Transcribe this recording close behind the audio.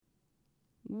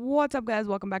What's up, guys?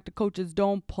 Welcome back to Coaches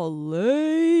Don't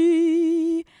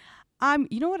Play.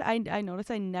 You know what? I noticed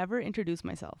I never introduce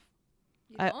myself.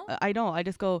 I don't. I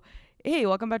just go, hey,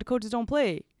 welcome back to Coaches Don't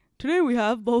Play. Today we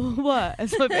have blah, blah, blah. And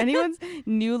so if anyone's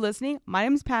new listening, my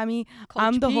name's Pammy.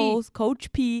 I'm the host,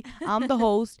 Coach P. I'm the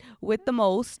host with the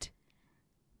most,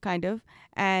 kind of.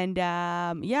 And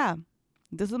yeah,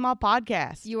 this is my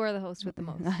podcast. You are the host with the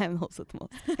most. I am the host with the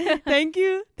most. Thank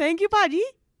you, Paji.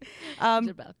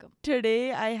 You're welcome.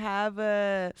 Today I have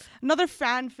another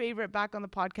fan favorite back on the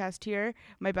podcast here,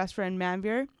 my best friend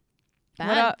Manveer.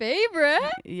 Fan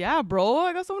favorite? Yeah, bro.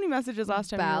 I got so many messages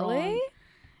last time. Ballet?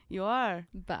 You are.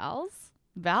 Vals?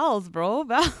 Vals, bro.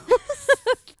 Vals.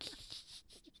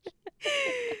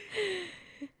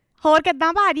 ਹੋਰ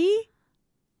ਕਿੱਦਾਂ ਭਾਜੀ?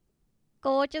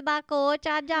 Coach ਦਾ coach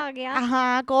ਅੱਜ ਆ ਗਿਆ।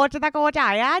 ਹਾਂ coach ਦਾ coach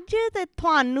ਆਇਆ ਅੱਜ ਤੇ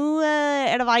ਤੁਹਾਨੂੰ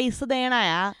ਐਡਵਾਈਸ ਦੇਣ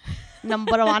ਆਇਆ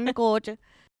number 1 coach.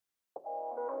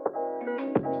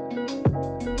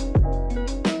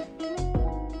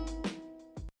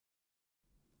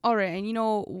 All right, and you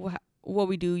know what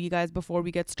we do, you guys, before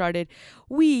we get started,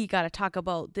 we got to talk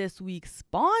about this week's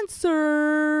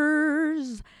sponsors.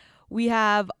 We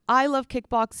have I Love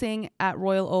Kickboxing at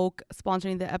Royal Oak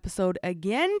sponsoring the episode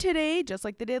again today, just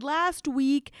like they did last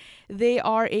week. They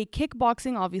are a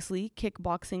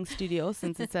kickboxing studio,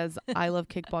 since it says I Love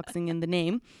Kickboxing in the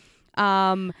name.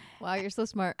 Wow, you're so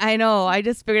smart. I know. I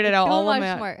just figured it out all on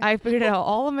my own. I figured it out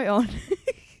all on my own.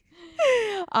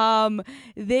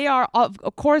 They are,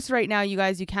 of course, right now, you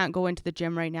guys, you can't go into the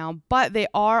gym right now, but they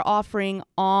are offering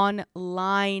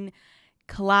online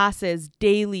classes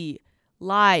daily,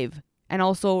 live, and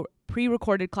also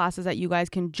pre-recorded classes that you guys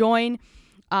can join.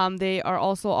 They are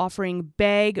also offering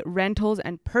bag rentals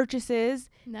and purchases.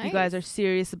 Nice. You guys are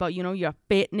serious about, your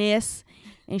fitness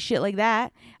and shit like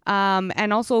that.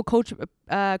 And also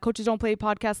Coaches Don't Play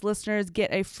podcast listeners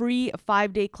get a free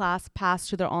 5-day class pass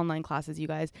to their online classes, you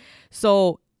guys.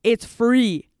 So it's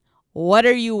free. What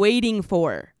are you waiting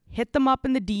for? Hit them up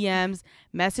in the DMs,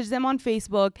 message them on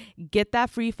Facebook, get that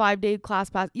free 5-day class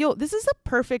pass. Yo, this is a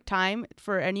perfect time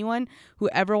for anyone who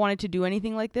ever wanted to do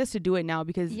anything like this to do it now,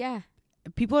 because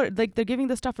people are like, they're giving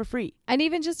this stuff for free. And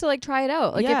even just to like try it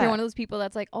out. Like if you're one of those people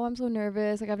that's like, oh, I'm so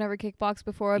nervous. Like I've never kickboxed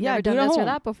before. I've never done this or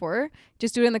that before.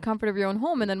 Just do it in the comfort of your own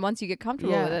home. And then once you get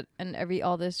comfortable with it and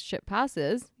all this shit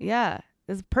passes. Yeah.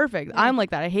 It's perfect. Yeah. I'm like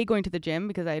that. I hate going to the gym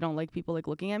because I don't like people like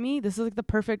looking at me. This is like the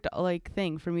perfect like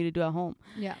thing for me to do at home.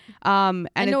 Yeah.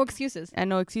 And no excuses.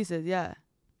 And no excuses. Yeah.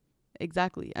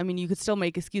 Exactly. I mean, you could still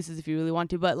make excuses if you really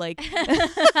want to, but like,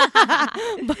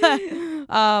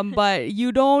 but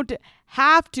you don't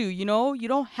have to, you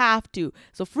don't have to.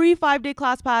 So free 5-day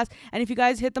class pass. And if you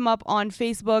guys hit them up on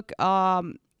Facebook,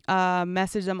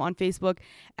 message them on Facebook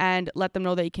and let them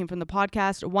know that you came from the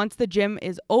podcast. Once the gym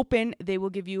is open, they will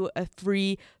give you a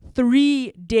free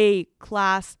 3-day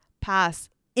class pass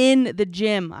in the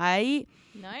gym. Nice.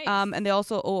 And they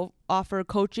also offer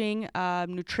coaching,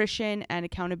 nutrition, and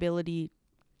accountability,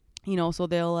 so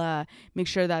they'll make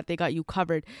sure that they got you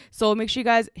covered. So make sure you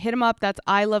guys hit them up. That's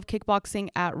I Love Kickboxing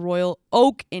at Royal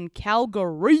Oak in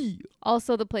Calgary.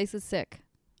 Also, the place is sick.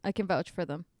 I can vouch for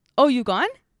them. Oh, you gone?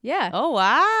 Yeah. Oh,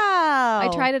 wow. I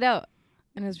tried it out,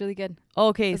 and it was really good.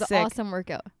 Okay, it was sick. An awesome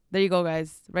workout. There you go,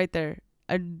 guys. Right there.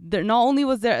 Not only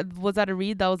was that a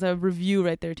read, that was a review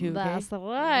right there too. That's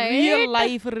right. Real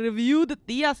life review.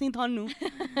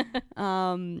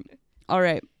 All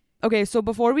right. Okay, so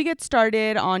before we get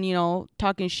started on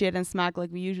talking shit and smack like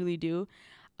we usually do,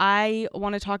 I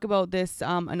want to talk about this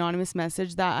anonymous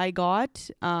message that I got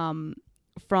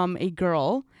from a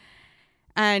girl,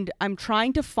 and I'm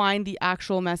trying to find the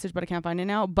actual message, but I can't find it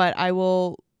now. But I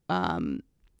will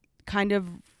kind of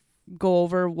go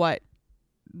over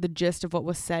the gist of what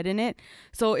was said in it.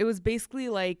 So it was basically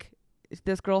like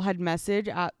this girl had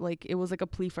messaged at it was like a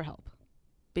plea for help,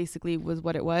 basically was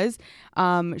what it was.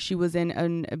 She was in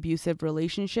an abusive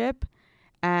relationship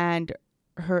and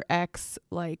her ex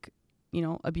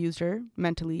abused her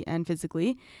mentally and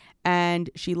physically, and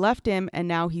she left him, and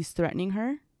now he's threatening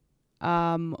her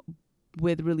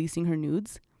with releasing her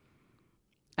nudes.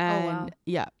 And wow.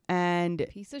 Yeah, and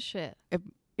piece of shit.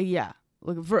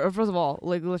 Look, first of all,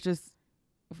 let's just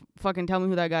fucking tell me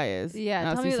who that guy is.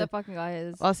 Yeah, tell me who that fucking guy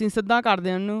is. Fucking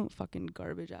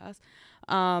garbage ass.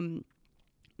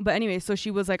 But anyway, so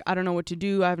she was like, I don't know what to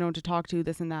do. I have no one to talk to,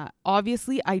 this and that.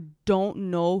 Obviously, I don't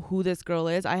know who this girl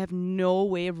is. I have no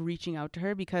way of reaching out to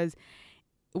her, because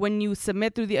when you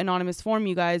submit through the anonymous form,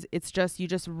 you guys, it's just, you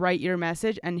just write your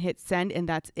message and hit send, and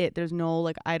that's it. There's no,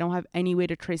 I don't have any way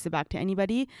to trace it back to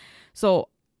anybody. So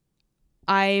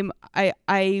I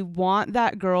want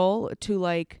that girl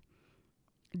to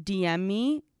DM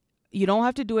me you don't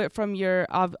have to do it from your,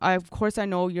 of course, I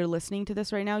know you're listening to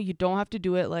this right now. You don't have to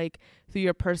do it like through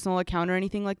your personal account or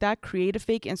anything like that. Create a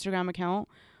fake Instagram account,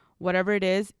 whatever it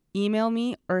is, email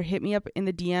me or hit me up in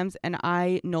the DMs. And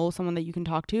I know someone that you can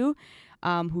talk to,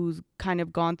 who's kind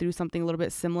of gone through something a little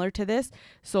bit similar to this.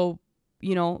 So,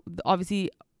 you know, obviously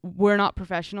we're not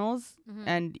professionals,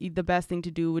 and the best thing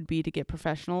to do would be to get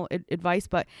professional advice.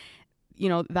 But, you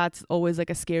know, that's always like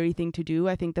a scary thing to do.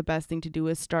 I think the best thing to do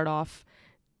is start off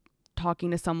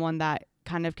talking to someone that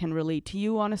kind of can relate to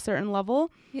you on a certain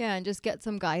level. Yeah, and just get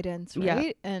some guidance,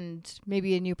 right? Yeah. And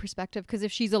maybe a new perspective. Because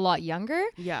if she's a lot younger,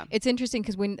 it's interesting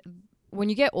because when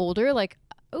you get older, like,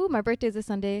 oh, my birthday is this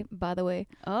Sunday, by the way.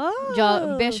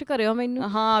 Oh. Wish kariyo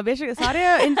mainu. Wish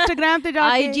sare Instagram te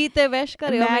jaake IG te wish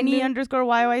kariyo mainu.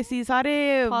 Manny_YYC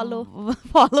sare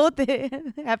follow te.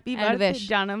 Happy birthday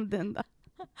janam din da.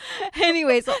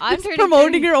 Anyway, so I'm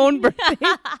promoting your own birthday.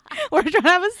 We're trying to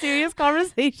have a serious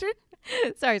conversation.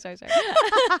 Sorry.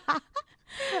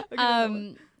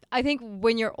 Okay, I think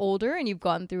when you're older and you've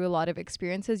gone through a lot of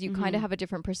experiences, you kind of have a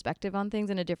different perspective on things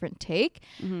and a different take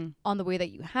on the way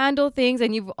that you handle things.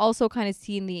 And you've also kind of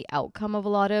seen the outcome of a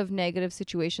lot of negative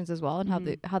situations as well,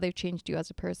 and how they've changed you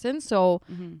as a person. So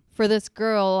for this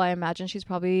girl, I imagine she's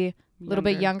probably a little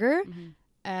bit younger,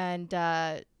 and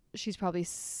she's probably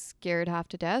scared half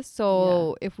to death.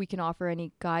 So if we can offer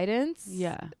any guidance,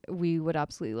 we would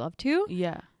absolutely love to.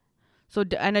 Yeah. So,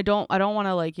 and I don't want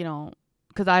to, like, you know,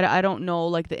 because I don't know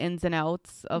like the ins and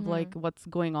outs of like what's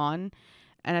going on.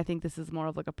 And I think this is more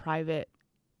of like a private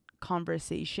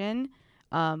conversation.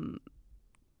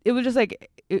 It was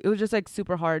just like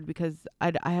super hard because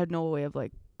I had no way of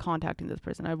like contacting this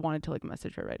person. I wanted to like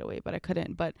message her right away, but I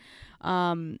couldn't. But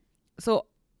so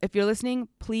if you're listening,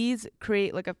 please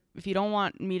create like if you don't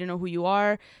want me to know who you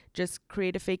are, just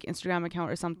create a fake Instagram account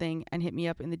or something and hit me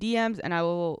up in the DMs, and I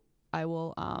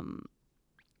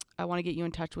want to get you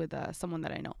in touch with someone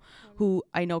that I know who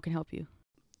I know can help you.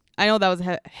 I know that was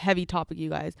a heavy topic, you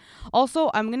guys. Also,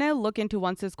 I'm going to look into,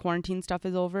 once this quarantine stuff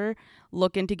is over,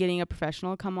 look into getting a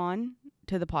professional come on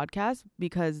to the podcast,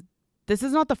 because this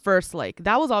is not the first, like,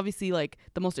 that was obviously like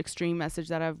the most extreme message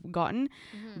that I've gotten.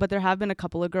 But there have been a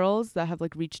couple of girls that have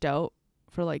like reached out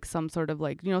for like some sort of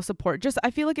like, you know, support. Just, I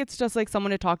feel like it's just like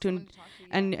someone to talk to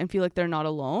and feel like they're not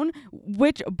alone.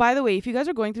 Which, by the way, if you guys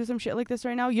are going through some shit like this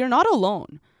right now, you're not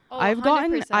alone. Oh, I've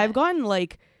gotten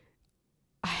like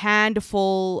a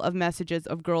handful of messages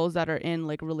of girls that are in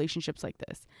like relationships like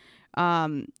this.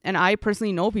 And I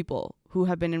personally know people who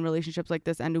have been in relationships like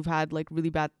this and who've had like really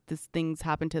bad things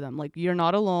happen to them. Like, you're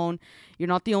not alone. You're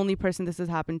not the only person this has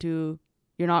happened to.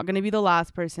 You're not going to be the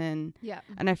last person. Yeah.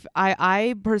 And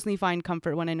I personally find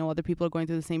comfort when I know other people are going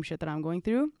through the same shit that I'm going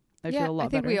through. I feel a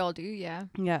lot better. I think we all do. Yeah.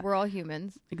 We're all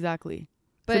humans. Exactly.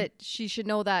 But she should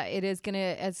know that it is gonna,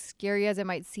 as scary as it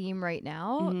might seem right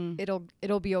now,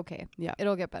 it'll be okay. Yeah,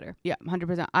 it'll get better. Yeah,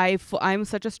 100%. I'm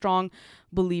such a strong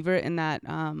believer in that.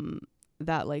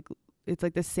 That like, it's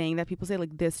like the saying that people say,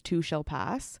 like, this too shall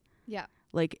pass. Yeah.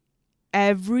 Like,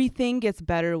 everything gets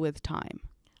better with time.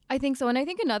 I think so. And I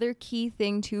think another key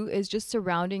thing too is just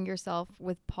surrounding yourself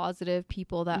with positive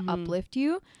people that uplift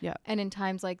you. Yeah. And in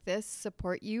times like this,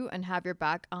 support you and have your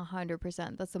back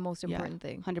 100%. That's the most important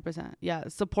thing. 100%. Yeah.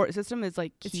 Support system is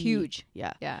like key. It's huge.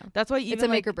 Yeah. Yeah. That's why even it's a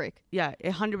make or break. Yeah.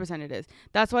 100% it is.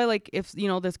 That's why, like, if, you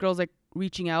know, this girl's like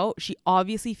reaching out, she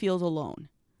obviously feels alone.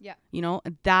 Yeah. You know,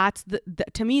 that's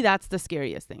to me, that's the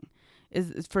scariest thing.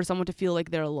 Is for someone to feel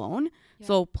like they're alone. Yeah.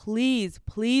 So please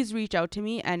reach out to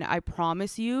me, and I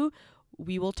promise you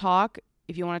we will talk.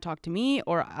 If you want to talk to me,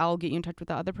 or I'll get you in touch with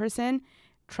the other person.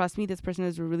 Trust me, this person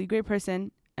is a really great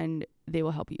person and they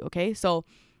will help you. Okay, so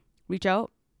reach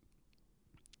out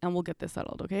and we'll get this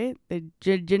settled. Okay, the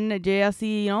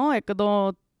JSC, you know,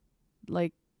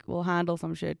 like, we'll handle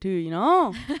some shit too, you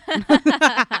know.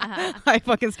 I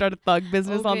fucking started thug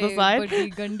business on the side.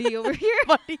 Buddy Gundy over here.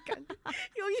 Buddy Gundy.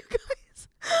 Yo, you guys,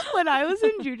 when I was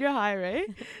in junior high, right,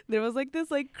 there was like this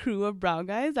like crew of brown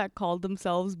guys that called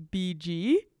themselves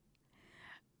BG.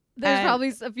 There's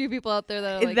probably a few people out there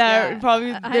that are like, there's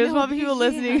probably people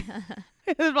listening.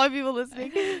 There's probably people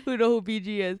listening who know who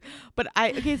BG is. But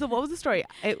so what was the story?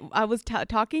 I was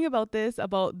talking about the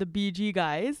BG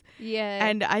guys. Yeah.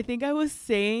 And I think I was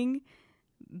saying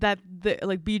that the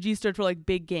like BG stood for like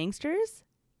big gangsters.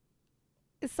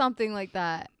 Something like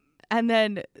that. And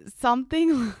then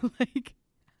something like,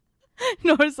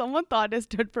 someone thought it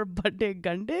stood for Budde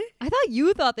Gunde. I thought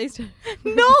you thought they stood for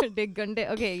No. Budde Gunde.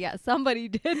 Okay, yeah, somebody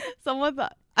did. Someone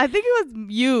thought. I think it was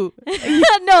you.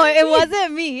 No, it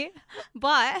wasn't me.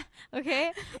 But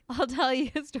okay, I'll tell you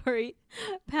a story.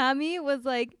 Pammy was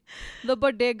like the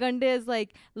Bade Gande's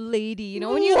like lady. You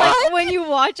know when you like when you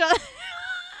watch on.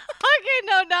 Okay,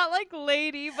 no, not like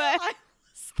lady, but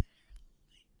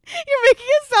you're making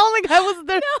it sound like I was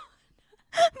there. No.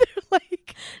 They're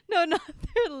like not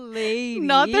their lady.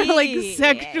 Not their like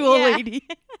sexual lady.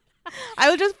 I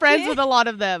was just friends with a lot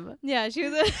of them. Yeah, she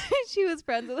was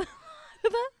friends with them.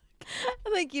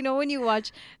 Like, you know, when you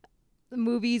watch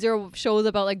movies or shows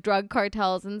about like drug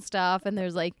cartels and stuff, and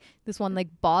there's like this one like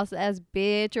boss ass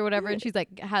bitch or whatever, and she's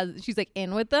like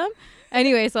in with them.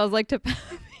 Anyway, so I was like to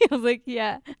Pammy, I was like,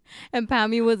 yeah, and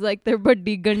Pammy was like their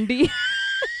buddy Gundy.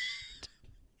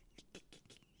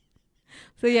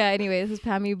 So yeah, anyway, this is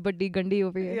Pammy Buddy Gundy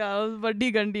over here. Yeah, I was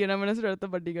Buddy Gundy, and I'm gonna start the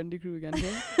Buddy Gundy crew again.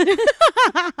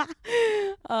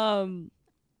 All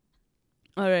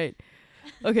right.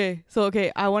 Okay,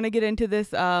 I want to get into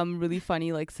this really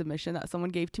funny like submission that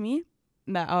someone gave to me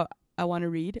that I want to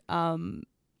read. I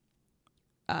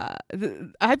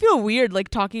feel weird like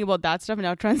talking about that stuff and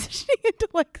now transitioning into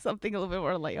like something a little bit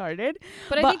more lighthearted.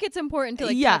 But I think it's important to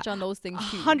like touch on those things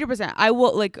too. 100%. I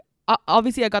will like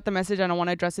obviously I got the message and I want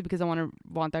to address it because I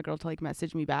want that girl to like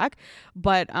message me back.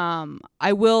 But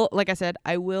I will, like I said,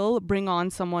 I will bring on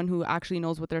someone who actually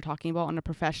knows what they're talking about on a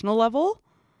professional level.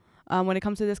 When it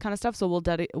comes to this kind of stuff, so we'll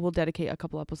dedicate a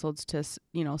couple episodes to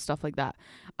stuff like that.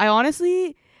 I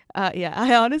honestly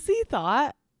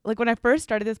thought like when I first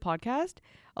started this podcast,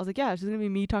 I was like, yeah, it's just gonna be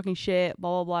me talking shit,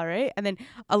 blah blah blah, right? And then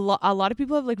a lot of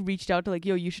people have like reached out to like,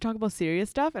 yo, you should talk about serious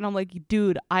stuff, and I'm like,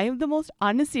 dude, I am the most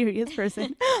unserious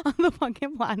person on the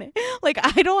fucking planet. Like,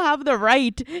 I don't have the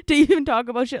right to even talk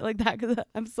about shit like that because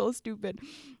I'm so stupid.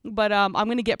 But I'm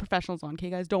gonna get professionals on, okay,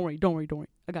 guys? Don't worry.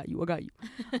 I got you.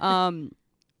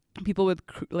 People with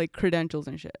like credentials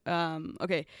and shit.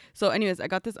 Okay, so anyways, I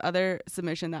got this other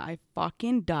submission that I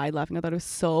fucking died laughing. I thought it was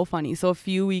so funny. So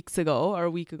a week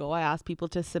ago, I asked people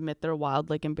to submit their wild,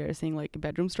 like embarrassing, like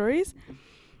bedroom stories,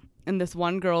 and this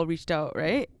one girl reached out,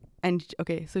 right? And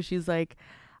okay, so she's like,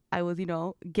 I was,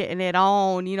 getting it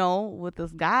on, with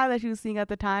this guy that she was seeing at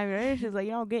the time, right? She's like,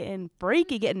 getting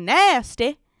freaky, getting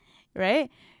nasty, right?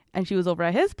 And she was over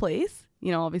at his place,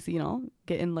 obviously,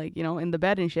 getting like, in the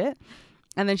bed and shit.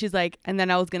 And then she's like, and then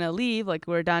I was going to leave, like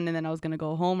we're done, and then I was going to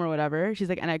go home or whatever. She's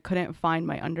like, and I couldn't find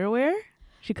my underwear.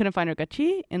 She couldn't find her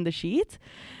gucci in the sheets.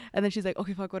 And then she's like,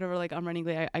 okay, fuck, whatever, like I'm running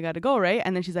late, I got to go, right?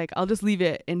 And then she's like, I'll just leave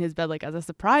it in his bed, like as a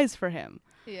surprise for him.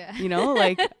 Yeah.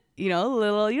 Like,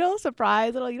 little,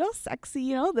 surprise, little,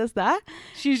 sexy, this, that.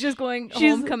 She's just going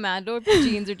home commando. Her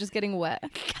jeans are just getting wet.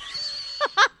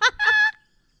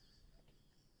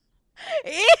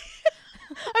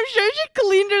 I'm sure she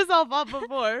cleaned herself up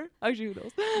before. Actually, who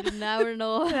knows? You never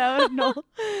know.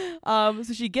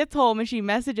 So she gets home and she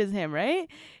messages him, right?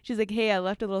 She's like, hey, I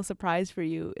left a little surprise for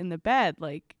you in the bed.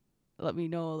 Like, let me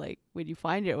know, like, when you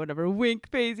find it or whatever. Wink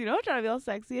face, trying to be all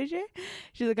sexy and shit.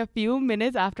 She's like, a few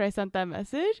minutes after I sent that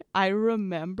message, I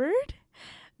remembered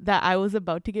that I was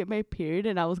about to get my period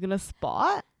and I was going to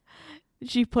spot.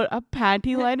 She put a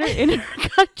panty liner in her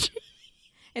gucci.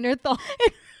 In her thong.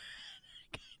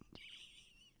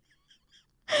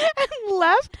 And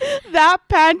left that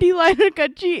panty liner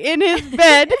gucci in his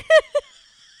bed.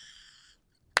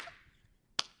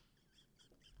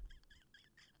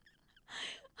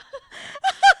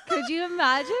 Could you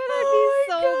imagine? I'd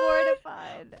be so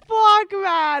mortified. Fuck,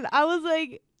 man. I was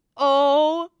like,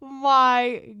 oh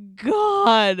my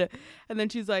God. And then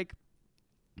she's like,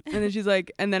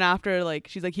 and then after, like,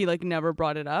 she's like, he like never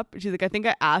brought it up. She's like, I think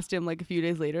I asked him like a few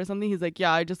days later or something. He's like,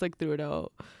 yeah, I just like threw it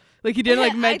out. Like, he didn't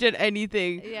like mention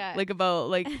anything like about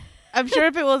like, I'm sure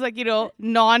if it was like,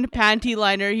 non-panty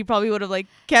liner, he probably would have like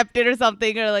kept it or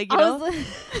something, or like,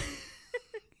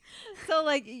 So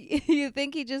like, you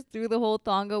think he just threw the whole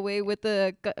thong away with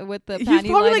the panty He's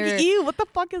probably liner? Like, ew, what the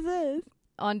fuck is this?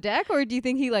 On deck, or do you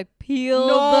think he like peeled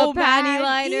the panty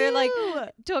liner, ew. Like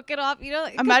took it off?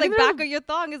 Like back of your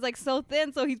thong is like so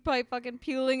thin, so he's probably fucking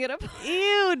peeling it up.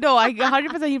 Ew, no, I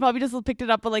 100% he probably just picked it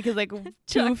up with like his like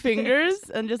two fingers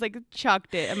and just like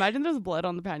chucked it. Imagine there's blood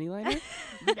on the panty liner.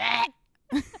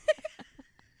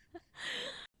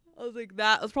 I was like,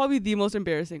 that was probably the most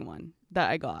embarrassing one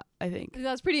that I got, I think.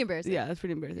 That's pretty embarrassing. Yeah, that's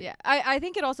pretty embarrassing. Yeah, I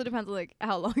think it also depends on like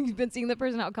how long you've been seeing the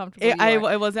person, how comfortable you are.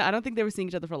 I don't think they were seeing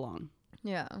each other for long.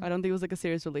 Yeah. I don't think it was like a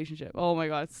serious relationship. Oh my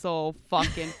God, it's so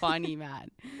fucking funny, man.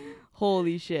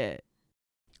 Holy shit.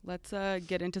 Let's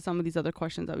get into some of these other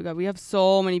questions that we got. We have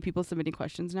so many people submitting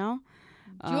questions now.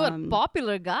 You're a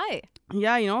popular guy.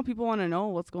 Yeah, people want to know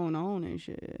what's going on and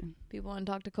shit. People want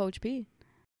to talk to Coach P.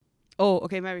 Oh,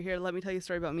 okay, Mary, here, let me tell you a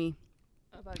story about me.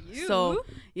 Oh, about you. So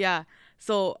yeah.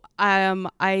 So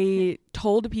I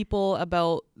told people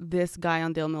about this guy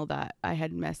on Dale Mill that I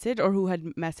had messaged, or who had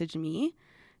messaged me,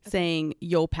 saying,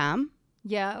 "Yo, Pam."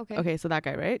 Yeah. Okay. Okay. So that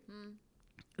guy, right?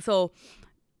 So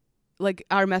like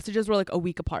our messages were like a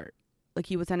week apart. Like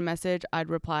he would send a message, I'd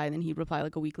reply, and then he'd reply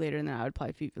like a week later, and then I would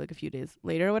reply a few days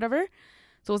later or whatever.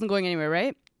 So it wasn't going anywhere,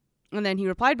 right? And then he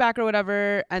replied back or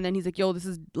whatever, and then he's like, "Yo, this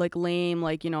is like lame.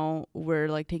 Like, you know, we're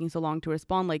like taking so long to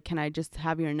respond. Like, can I just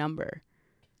have your number?"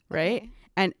 Right? Okay.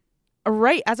 And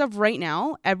as of right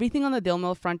now, everything on the Dale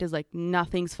Mill front is like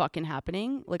nothing's fucking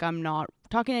happening. Like I'm not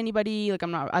talking to anybody. Like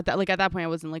I'm not at that point I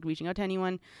wasn't like reaching out to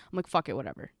anyone. I'm like, fuck it,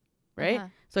 whatever. Right?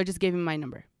 So I just gave him my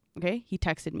number. Okay? He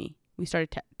texted me. We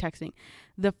started texting.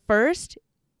 The first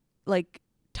like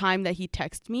time that he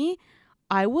texted me,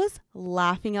 I was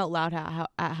laughing out loud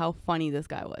at how funny this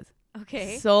guy was.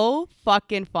 Okay. So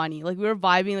fucking funny. Like we were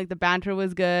vibing, like the banter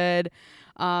was good.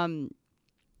 And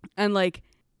like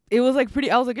it was like pretty,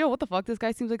 I was like, yo, what the fuck? This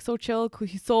guy seems like so chill.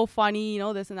 He's so funny, you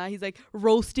know, this and that. He's like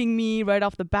roasting me right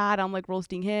off the bat. I'm like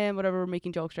roasting him, whatever, we're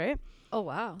making jokes, right? Oh,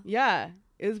 wow. Yeah.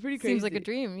 It was pretty crazy. Seems like a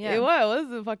dream. Yeah. It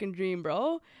was a fucking dream,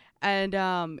 bro. And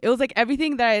it was like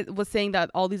everything that I was saying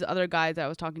that all these other guys that I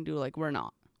was talking to like were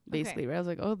not, basically, right? I was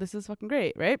like, oh, this is fucking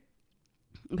great, right?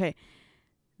 Okay.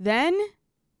 Then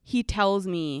he tells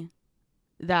me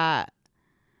that,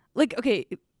 like, okay,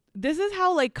 this is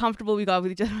how like comfortable we got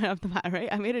with each other right off the bat, right?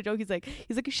 I made a joke. He's like,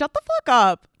 shut the fuck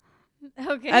up.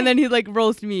 Okay. And then he'd like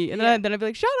roast me, and then I'd be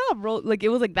like, shut up, like it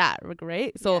was like that,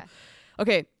 right? So,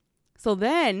 okay. So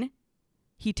then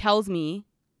he tells me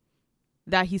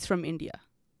that he's from India.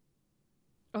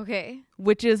 Okay.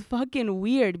 Which is fucking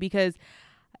weird because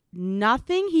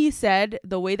nothing he said,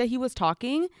 the way that he was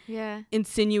talking,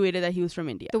 insinuated that he was from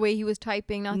India. The way he was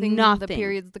typing, nothing. The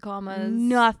periods, the commas.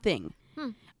 Nothing.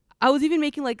 I was even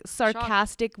making like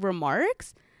sarcastic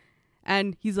remarks,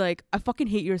 and he's like, I fucking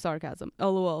hate your sarcasm.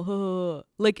 LOL.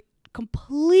 Like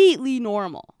completely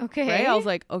normal. Okay. Right? I was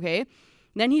like, okay.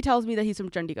 Then he tells me that he's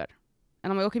from Chandigarh.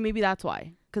 And I'm like, okay, maybe that's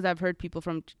why. Because I've heard people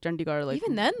from Chandigarh like...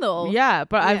 Even then, though. Yeah,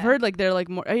 but I've heard like they're like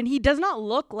more... I mean, he does not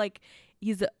look like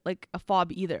he's like a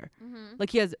fob either.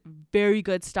 Like he has very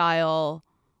good style.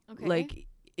 Okay. Like,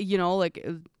 you know, like...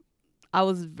 I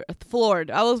was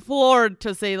floored. I was floored,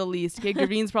 to say the least. Okay,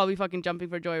 Gaveen's probably fucking jumping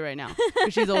for joy right now.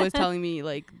 Because she's always telling me,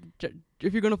 like,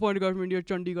 if you're going to find a guy from India,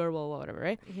 Chandigarh, blah, whatever,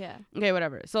 right? Yeah. Okay,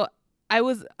 whatever. So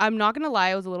I'm not going to lie,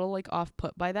 I was a little, like,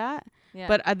 off-put by that. Yeah.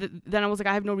 But then I was like,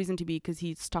 I have no reason to be, because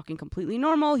he's talking completely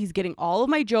normal. He's getting all of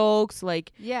my jokes.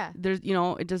 Like, there's, you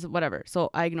know, it just, whatever. So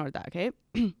I ignored that, okay?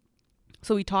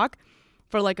 So we talk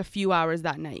for, like, a few hours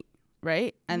that night.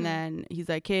 Right? And then he's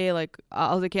like, okay, like,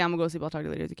 I was like, okay, I'm gonna go sleep. I'll talk to you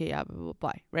later. He's like, okay, yeah, blah, blah, blah,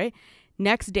 blah, right?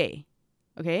 Next day,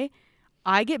 okay,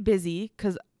 I get busy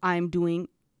because I'm doing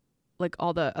like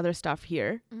all the other stuff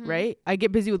here, right? I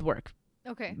get busy with work.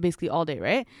 Okay. Basically all day,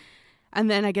 right? And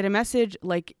then I get a message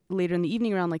like later in the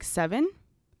evening around like 7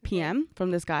 p.m. from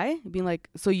this guy being like,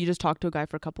 so you just talked to a guy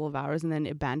for a couple of hours and then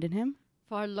abandoned him?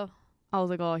 Farlo. I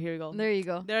was like, oh, here you go. There you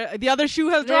go. The other shoe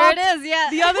has dropped. There it is, yeah.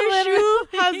 The other shoe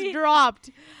has dropped.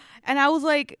 And I was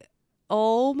like,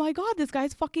 oh my God, this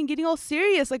guy's fucking getting all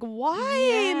serious. Like,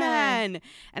 why, man?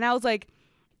 And I was like,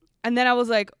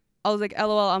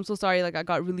 LOL, I'm so sorry. Like, I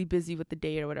got really busy with the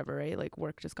day or whatever, right? Like,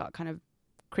 work just got kind of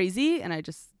crazy and I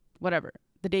just, whatever.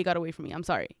 The day got away from me. I'm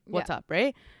sorry. What's up,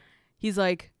 right? He's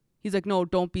like, no,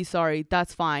 don't be sorry.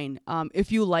 That's fine.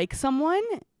 If you like someone,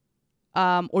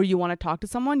 or you want to talk to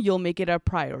someone, you'll make it a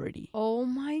priority. Oh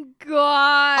my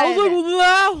God. I was like,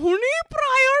 huni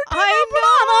priority? I know.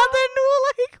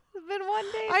 It's been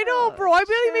one day. I know, bro. I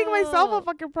barely make myself a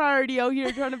fucking priority out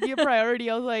here trying to be a priority.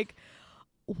 I was like,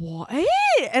 what?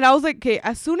 And I was like, okay,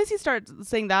 as soon as he starts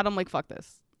saying that, I'm like, fuck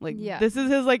this. Like, this is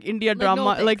his like India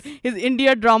drama, no, like his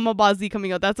India drama bazi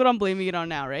coming out. That's what I'm blaming it on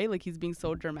now, right? Like he's being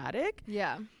so dramatic.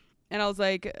 Yeah. And I was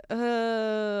like,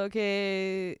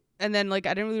 okay. And then like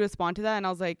I didn't really respond to that, and I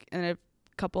was like, and a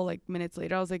couple like minutes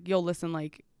later, I was like, yo, listen,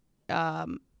 like, I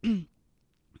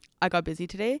got busy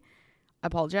today. I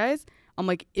apologize. I'm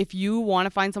like, if you want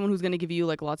to find someone who's gonna give you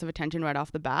like lots of attention right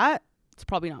off the bat, it's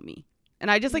probably not me.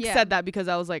 And I just like said that because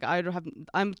I was like,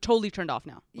 I'm totally turned off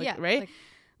now. Like, right?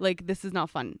 Like this is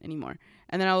not fun anymore.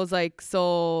 And then I was like,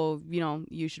 so, you know,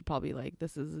 you should probably like,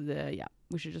 this is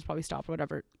we should just probably stop or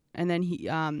whatever. And then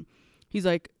he's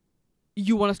like,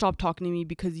 you want to stop talking to me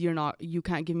because you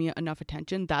can't give me enough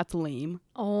attention? That's lame.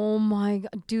 Oh my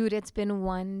God. Dude, it's been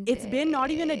one day. It's been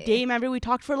not even a day, remember? We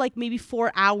talked for like maybe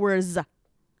 4 hours.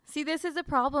 See, this is a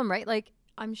problem, right? Like,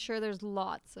 I'm sure there's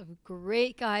lots of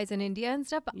great guys in India and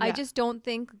stuff. But I just don't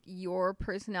think your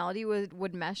personality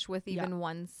would mesh with even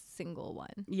one single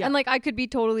one. Yeah. And like I could be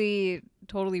totally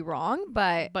wrong,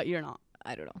 but you're not.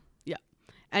 I don't know. Yeah.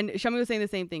 And Shami was saying the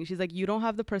same thing. She's like, you don't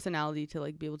have the personality to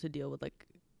like be able to deal with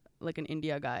like an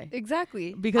India guy.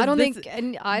 Exactly. Because I don't think,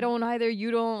 and I don't either. You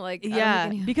don't like.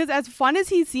 Yeah. Because as fun as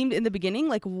he seemed in the beginning,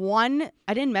 like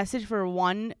I didn't message for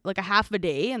like a half a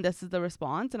day, and this is the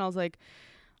response, and I was like.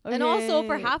 Okay. And also,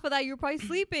 for half of that, you were probably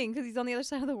sleeping because he's on the other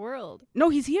side of the world. No,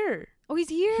 he's here. Oh, he's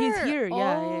here. He's here.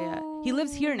 Yeah. He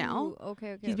lives here now.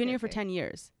 Okay. He's been here for 10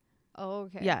 years. Oh,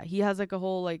 okay. Yeah, he has like a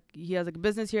whole he has like a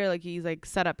business here. Like he's like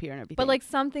set up here and everything. But like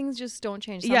some things just don't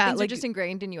change. Some things are just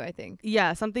ingrained in you, I think.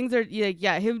 Yeah, some things are he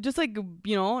was just like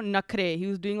nakre. He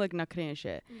was doing like nakre and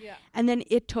shit. Yeah. And then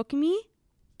it took me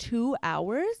 2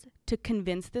 hours to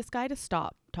convince this guy to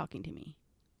stop talking to me.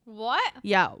 What?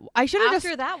 Yeah, I should have.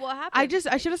 After that, what happened?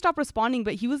 I should have stopped responding,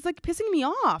 but he was like pissing me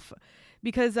off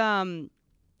because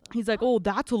he's like, oh,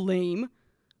 that's lame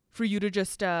for you to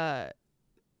just not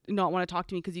want to talk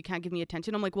to me because you can't give me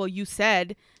attention. I'm like, well, you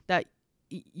said that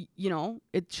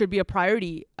it should be a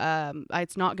priority.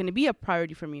 It's not going to be a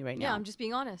priority for me right now. Yeah, I'm just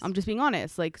being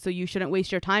honest. Like, so you shouldn't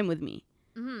waste your time with me.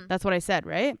 Mm-hmm. That's what I said,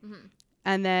 right? Mm-hmm.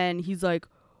 And then he's like,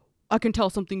 I can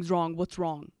tell something's wrong. What's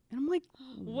wrong? And I'm like,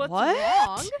 what?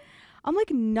 Wrong? I'm like,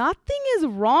 nothing is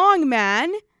wrong,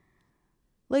 man.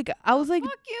 Like, I was like,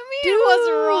 fuck you mean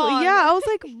what's wrong? Yeah, I was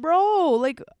like, bro,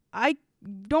 like, I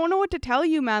don't know what to tell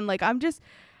you, man. Like,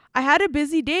 I had a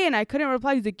busy day and I couldn't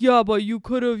reply. He's like, yeah, but you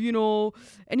could have,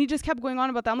 and he just kept going on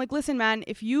about that. I'm like, listen, man,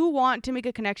 if you want to make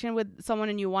a connection with someone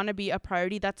and you want to be a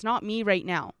priority, that's not me right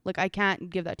now. Like, I can't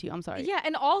give that to you. I'm sorry. Yeah.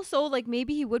 And also, like,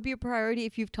 maybe he would be a priority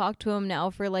if you've talked to him now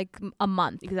for like a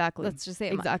month. Exactly. Let's just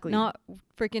say a month. Not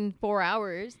freaking 4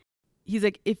 hours. He's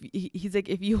like, if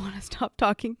you want to stop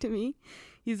talking to me,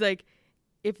 he's like,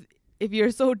 if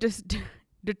you're so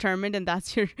determined and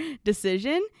that's your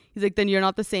decision, he's like, then you're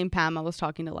not the same Pam I was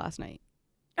talking to last night.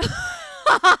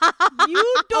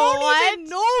 You don't even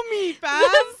know me, Pam.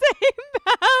 The same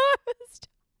Pam.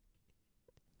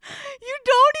 You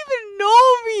don't even know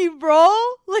me, bro.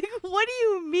 Like, what do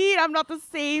you mean I'm not the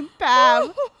same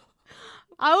Pam?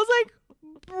 I was like,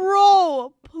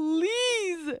 bro,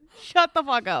 please shut the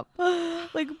fuck up.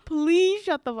 Like, please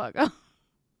shut the fuck up.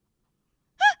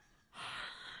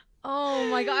 Oh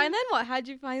my god! And then what? How'd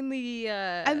you finally?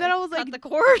 And then I was cut like, the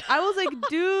cord. I was like,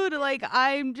 dude, like,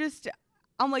 I'm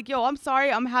like, yo, I'm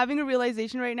sorry. I'm having a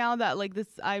realization right now that like this,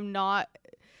 I'm not,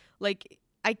 like,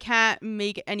 I can't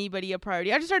make anybody a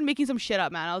priority. I just started making some shit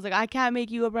up, man. I was like, I can't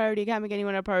make you a priority. I can't make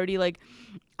anyone a priority. Like,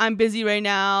 I'm busy right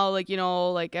now. Like,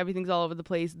 like everything's all over the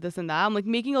place. This and that. I'm like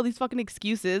making all these fucking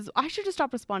excuses. I should just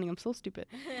stop responding. I'm so stupid.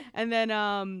 And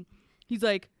then he's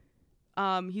like.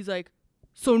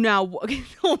 So now,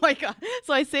 oh my God.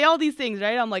 So I say all these things,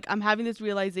 right? I'm like, I'm having this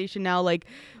realization now, like,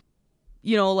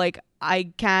 like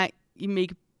I can't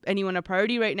make anyone a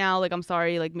priority right now. Like, I'm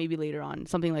sorry, like maybe later on,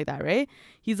 something like that, right?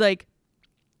 He's like,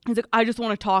 I just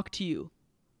want to talk to you.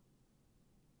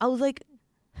 I was like,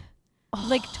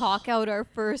 like talk out our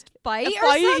first fight or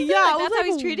something? Yeah. Like, that's how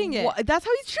he's treating it. That's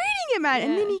how he's treating it, man. Yeah.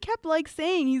 And then he kept like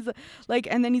saying, he's like,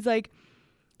 and then he's like,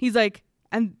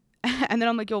 and then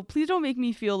I'm like, yo, please don't make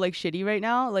me feel like shitty right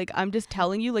now. Like, I'm just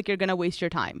telling you, like, you're going to waste your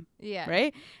time. Yeah.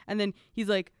 Right? And then he's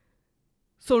like,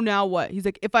 so now what? He's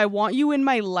like, if I want you in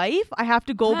my life, I have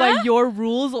to go by your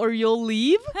rules or you'll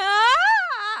leave.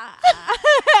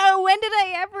 When did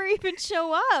I ever even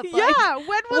show up? Yeah. Like,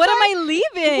 what am I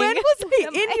leaving? When was I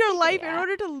in your life in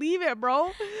order to leave it,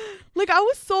 bro? Like, I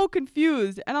was so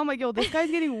confused. And I'm like, yo, this guy's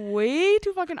getting way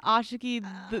too fucking ashiki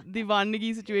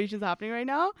divandagi situations happening right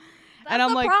now. That's and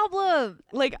I'm like, problem.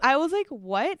 Like, I was like,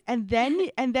 what? And then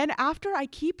after I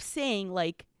keep saying,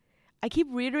 like, I keep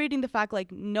reiterating the fact,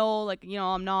 like, no, like,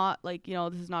 I'm not, like,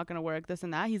 this is not going to work, this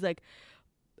and that. He's like,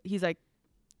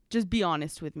 just be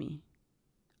honest with me.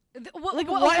 What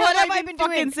have I been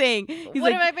fucking doing? Saying? He's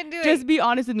what like, have I been doing? Just be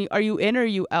honest with me. Are you in or are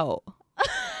you out?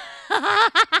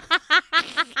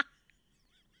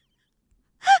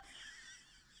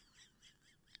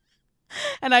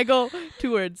 And I go,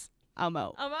 2 words. I'm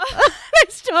out. I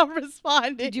stop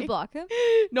responding. Did you block him?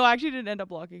 No, I actually didn't end up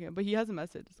blocking him, but he has a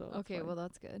message. So okay, well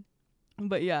that's good.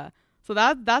 But yeah, so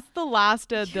that's the last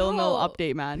Dilnil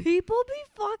update, man. People be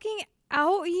fucking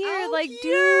out here,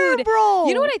 dude, bro.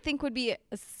 You know what I think would be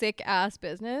a sick ass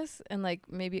business, and like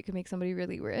maybe it could make somebody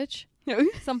really rich.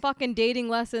 Some fucking dating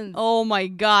lessons. Oh my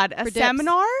God, a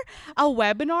seminar, a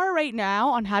webinar right now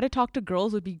on how to talk to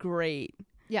girls would be great.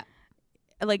 Yeah.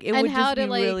 like it would just be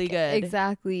really good.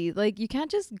 Exactly. Like you can't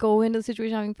just go into the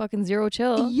situation having fucking zero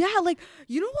chill. Yeah, like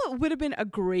you know what would have been a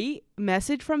great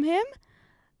message from him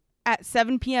at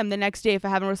 7 p.m. the next day if I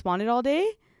haven't responded all day?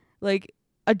 Like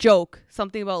a joke,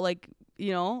 something about like,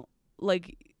 you know,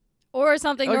 like or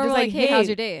something or normal, like, hey, how's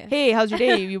your day? Hey, how's your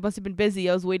day? You must have been busy.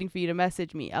 I was waiting for you to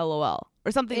message me. LOL.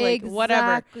 Or something like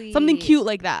whatever. Something cute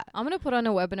like that. I'm going to put on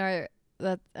a webinar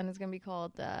and it's going to be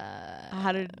called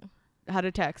how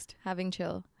to text. Having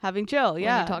chill. Yeah. When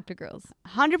you talk to girls.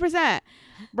 100%.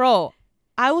 Bro,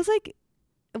 I was like,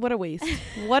 what a waste.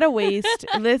 What a waste.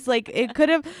 This, like, it could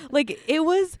have, like, it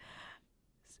was,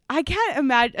 I can't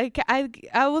imagine.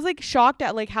 I was like shocked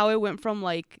at like how it went from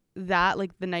like that,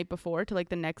 like the night before to like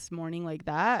the next morning like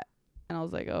that. And I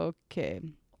was like, okay.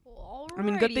 Alrighty, I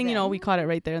mean, good thing, you know, we caught it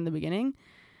right there in the beginning.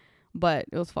 But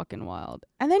it was fucking wild.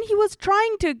 And then he was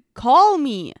trying to call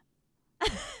me.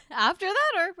 After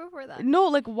that or before that? No,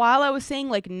 like while I was saying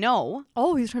like no.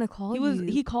 Oh, he was trying to call you.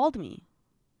 He called me.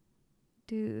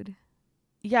 Dude.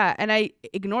 Yeah, and I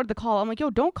ignored the call. I'm like, yo,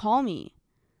 don't call me.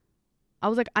 I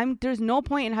was like, there's no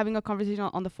point in having a conversation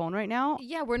on the phone right now.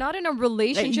 Yeah, we're not in a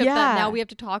relationship that now we have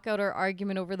to talk out our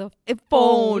argument over the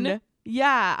phone.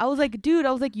 Yeah, I was like, dude,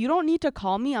 you don't need to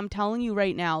call me. I'm telling you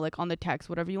right now, like on the text,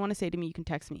 whatever you want to say to me, you can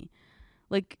text me.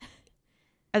 Like,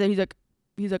 and then he's like,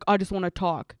 I just want to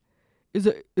talk. Is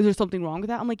there something wrong with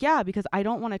that? I'm like, yeah, because I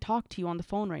don't want to talk to you on the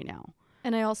phone right now.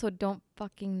 And I also don't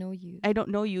fucking know you. I don't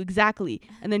know you. Exactly.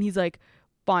 And then he's like,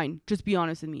 fine, just be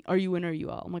honest with me. Are you in or are you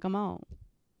out? I'm like, I'm out.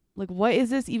 Like, what is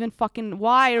this even fucking,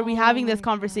 why are we having this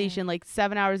conversation like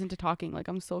 7 hours into talking? Like,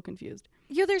 I'm so confused.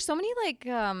 Yo, there's so many like,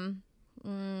 how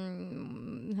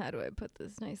do I put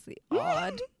this nicely?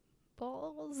 Odd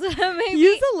balls. Maybe.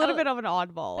 He's a little bit of an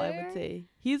oddball, I would say.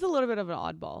 He's a little bit of an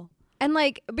oddball. And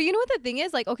like, but you know what the thing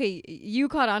is? Like, okay, you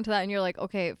caught on to that and you're like,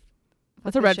 okay.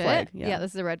 That's a red flag. Yeah,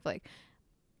 this is a red flag.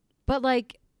 But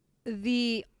like,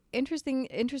 the interesting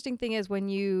thing is when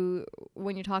you're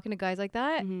talking to guys like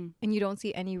that and you don't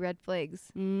see any red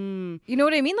flags. You know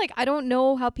what I mean? Like, I don't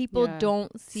know how people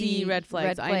don't see red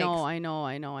flags. I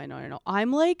know.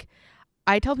 I'm like,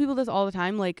 I tell people this all the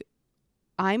time. Like,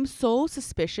 I'm so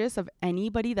suspicious of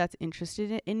anybody that's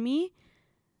interested in me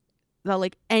that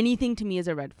like anything to me is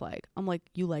a red flag. I'm like,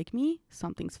 you like me?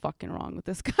 Something's fucking wrong with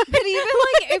this guy. But even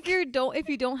like if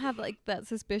you don't have like that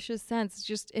suspicious sense,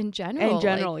 just in general. In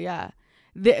general, like, yeah.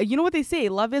 You know what they say?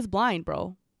 Love is blind,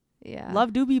 bro. Yeah.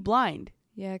 Love do be blind.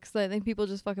 Yeah, because I think people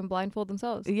just fucking blindfold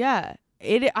themselves. Yeah.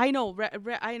 I know.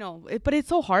 I know. But it's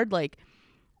so hard. Like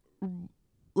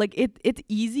it's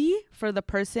easy for the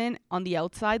person on the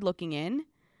outside looking in.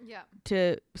 Yeah.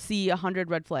 To see 100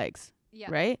 red flags.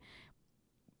 Yeah. Right.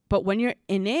 But when you're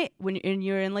in it, when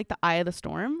you're in like the eye of the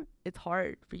storm, it's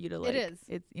hard for you to like. It is.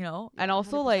 It's, you know, and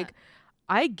also 100%. Like,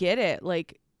 I get it.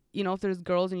 Like, you know, if there's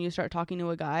girls and you start talking to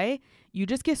a guy, you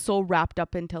just get so wrapped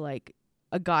up into like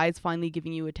a guy's finally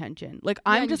giving you attention. Like,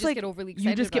 I'm just like,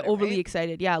 you just get overly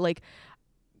excited. Yeah. Like,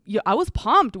 I was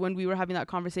pumped when we were having that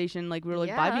conversation. Like, we were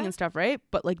like vibing and stuff. Right.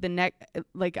 But like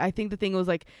I think the thing was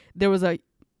like, there was a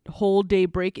whole day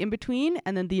break in between,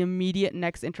 and then the immediate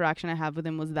next interaction I have with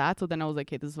him was that. So then I was like,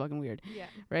 hey, this is fucking weird. Yeah.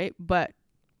 Right. But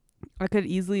I could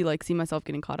easily like see myself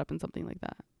getting caught up in something like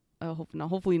that.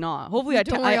 Hopefully not. Hopefully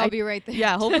I'll be right there.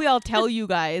 Yeah. Hopefully I'll tell you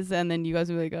guys, and then you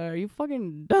guys will be like, are you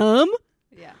fucking dumb?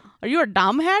 Yeah. Are you a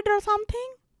dumbhead or something?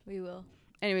 We will.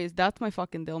 Anyways, that's my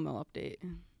fucking Dil Mill update.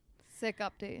 Sick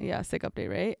update. Yeah, sick update,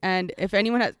 right? And if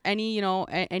anyone has any, you know,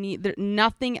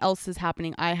 nothing else is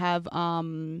happening. I have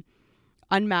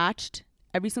unmatched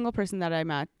every single person that I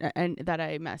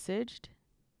messaged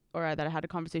or that I had a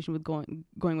conversation with going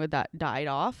with that died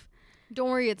off. Don't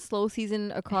worry, it's slow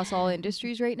season across all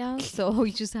industries right now, so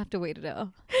we just have to wait it out.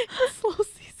 Slow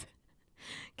season.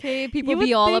 Okay, people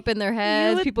be all up in their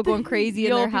heads, people going crazy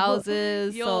in their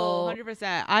houses. So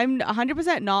 100%. I'm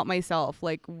 100% not myself.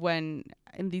 Like when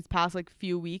in these past like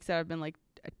few weeks that I've been like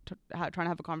trying to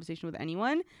have a conversation with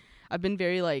anyone, I've been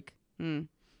very like,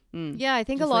 Yeah, I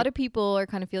think just a lot of people are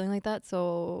kind of feeling like that.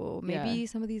 So maybe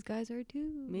some of these guys are too.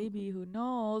 Maybe, who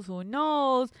knows?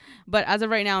 But as of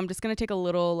right now, I'm just going to take a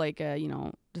little like,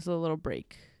 just a little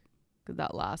break. Because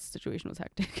that last situation was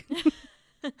hectic.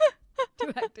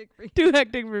 Too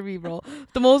hectic for me, bro.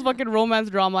 The most fucking romance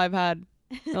drama I've had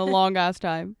in a long ass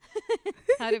time.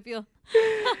 How'd it feel?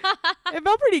 It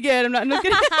felt pretty good. I'm not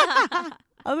kidding.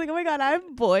 I was like, oh my god, I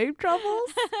have boy troubles.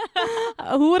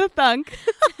 Who would have thunk?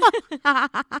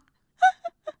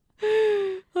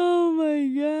 Oh my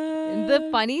god. The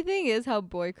funny thing is how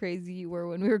boy crazy you were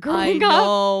when we were growing up. I know.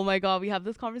 Oh my god, we have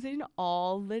this conversation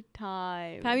all the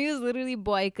time. Pammy was literally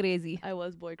boy crazy. I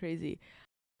was boy crazy.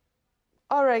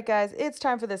 All right, guys, it's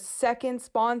time for the second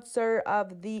sponsor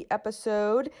of the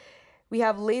episode. We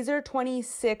have Laser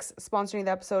 26 sponsoring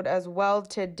the episode as well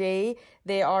today.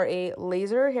 They are a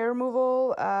laser hair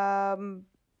removal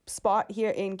spot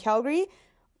here in Calgary.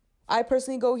 I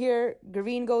personally go here.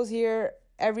 Graveen goes here.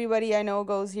 Everybody I know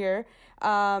goes here.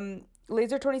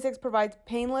 Laser 26 provides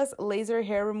painless laser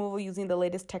hair removal using the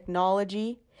latest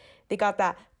technology. They got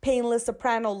that painless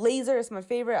soprano laser. It's my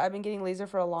favorite. I've been getting laser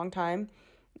for a long time.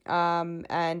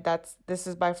 And this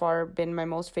has by far been my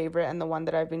most favorite and the one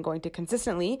that I've been going to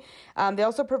consistently. They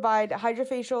also provide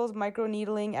hydrofacials,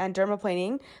 microneedling, and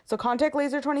dermaplaning. So contact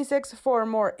Laser 26 for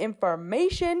more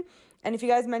information. And if you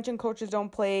guys mention Coaches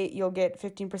Don't Play, you'll get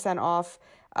 15% off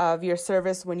of your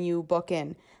service when you book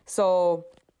in. So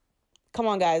come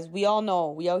on, guys. We all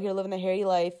know we out here living the hairy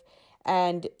life,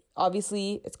 and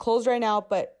obviously it's closed right now,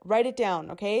 but write it down,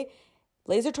 okay?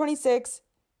 Laser 26.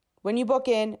 When you book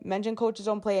in, mention Coaches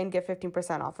Don't Play and get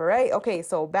 15% off, all right? Okay,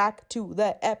 so back to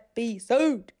the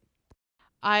episode.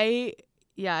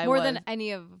 More than any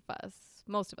of us.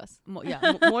 Most of us.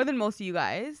 More than most of you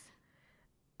guys.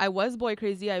 I was boy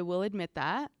crazy, I will admit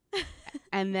that.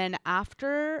 And then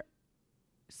after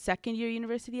second year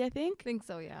university, I think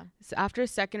so, yeah. So after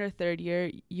second or third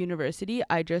year university,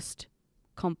 I just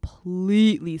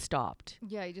completely stopped.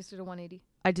 Yeah, you just did a 180.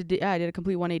 I did a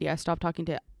complete 180. I stopped talking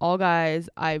to all guys.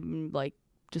 I'm like,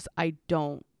 I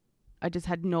just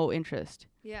had no interest.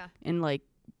 Yeah. In like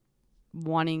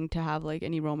wanting to have like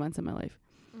any romance in my life.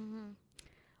 Mm-hmm.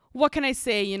 What can I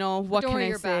say? What can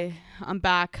I say? Back. I'm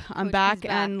back. I'm back.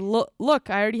 And look,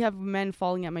 I already have men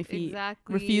falling at my feet.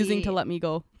 Exactly. Refusing to let me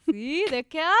go. See,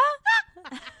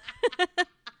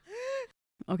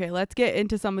 Okay, let's get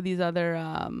into some of these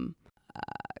other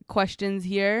questions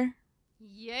here.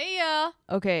 Yeah.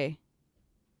 Okay,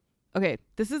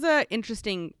 this is an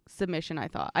interesting submission, I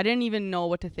thought. I didn't even know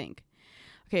what to think.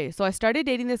 Okay, so I started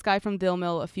dating this guy from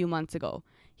Dillmill a few months ago.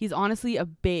 He's honestly a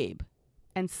babe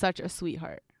and such a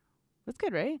sweetheart. That's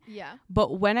good, right? Yeah.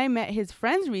 But when I met his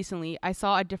friends recently, I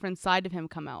saw a different side of him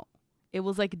come out. It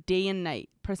was like day and night,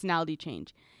 personality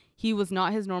change. He was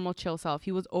not his normal chill self.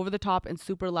 He was over the top and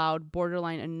super loud,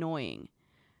 borderline annoying.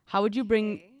 How would you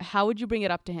bring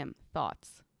it up to him?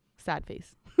 Thoughts? Sad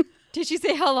face. Did she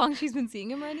say how long she's been seeing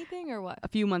him or anything, or what? A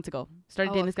few months ago.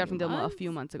 Started dating this guy from Dillmill a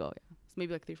few months ago. Yeah. So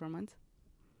maybe like 3-4 months.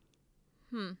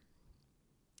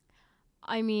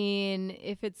 I mean,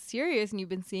 if it's serious and you've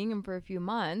been seeing him for a few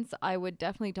months, I would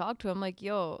definitely talk to him like,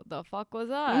 yo, the fuck was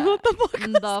that? What the fuck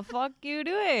was the fuck you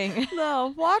doing?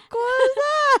 The fuck was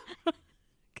that?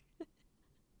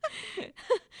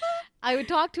 I would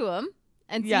talk to him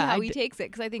and see how he takes it,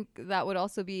 because I think that would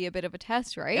also be a bit of a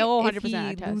test, right? Oh, 100% if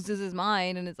he loses his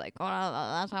mind and is like, oh,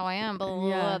 that's how I am, blah, blah,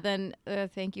 blah, then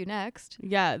thank you, next.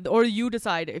 Yeah, or you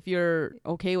decide if you're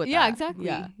okay with that. Yeah, exactly.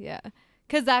 Yeah.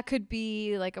 Because that could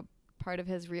be like a part of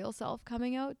his real self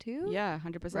coming out too. Yeah,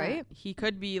 100%. Right? He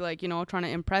could be like, trying to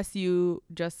impress you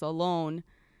just alone.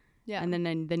 Yeah. And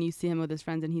then you see him with his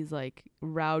friends and he's like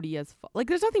rowdy as fuck. Like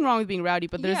there's nothing wrong with being rowdy,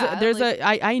 but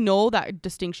I know that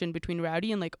distinction between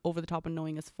rowdy and like over the top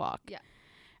annoying as fuck. Yeah.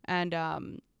 And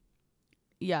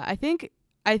I think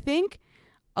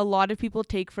a lot of people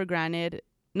take for granted,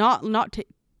 not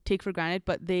take for granted,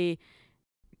 but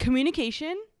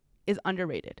communication is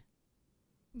underrated.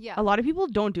 Yeah. A lot of people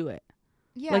don't do it.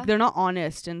 Yeah. Like they're not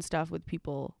honest and stuff with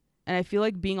people. And I feel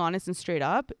like being honest and straight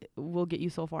up will get you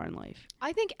so far in life.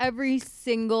 I think every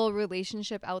single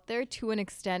relationship out there to an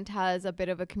extent has a bit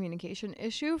of a communication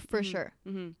issue for sure.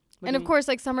 Mm-hmm. And of course,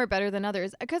 like some are better than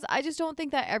others, because I just don't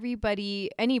think that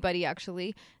anybody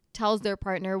actually tells their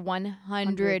partner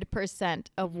 100%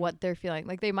 of what they're feeling.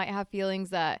 Like they might have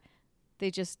feelings that they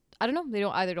just, I don't know, they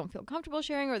don't feel comfortable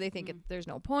sharing, or they think there's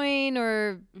no point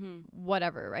or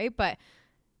whatever, right? But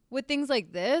with things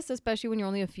like this, especially when you're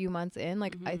only a few months in,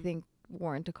 like I think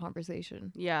warrant a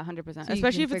conversation. Yeah, 100%. So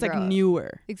especially if it's like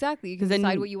newer. Exactly. You can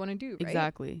decide what you want to do, right?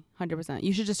 Exactly. 100%.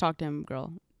 You should just talk to him,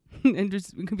 girl. And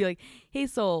just, you can be like, hey,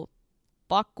 so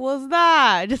fuck was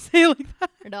that? Just say like that.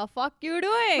 The fuck you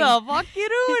doing? The fuck you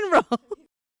doing, bro?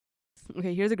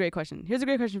 Okay, here's a great question.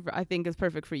 I think is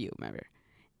perfect for you, remember.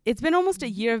 It's been almost a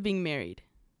year of being married.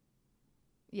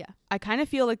 Yeah. I kind of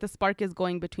feel like the spark is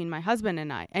going between my husband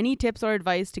and I. Any tips or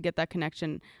advice to get that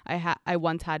connection I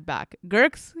once had back?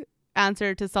 Girk's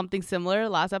answer to something similar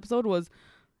last episode was,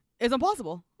 it's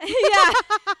impossible. Yeah,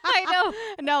 I know.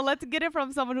 Now let's get it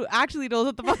from someone who actually knows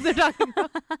what the fuck they're talking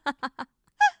about.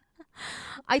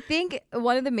 I think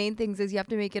one of the main things is you have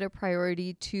to make it a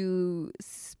priority to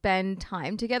spend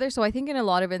time together. So I think in a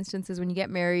lot of instances when you get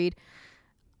married,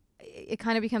 it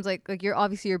kind of becomes like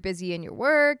you're busy in your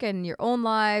work and your own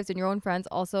lives and your own friends.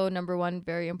 Also, number one,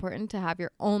 very important to have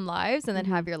your own lives and then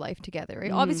have your life together,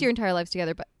 right? Obviously your entire life's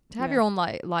together, but to have your own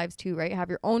lives too, right? Have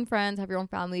your own friends, have your own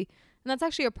family. And that's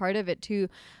actually a part of it too.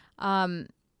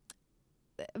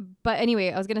 But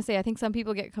anyway, I was going to say, I think some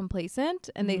people get complacent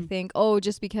and they think, oh,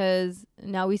 just because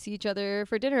now we see each other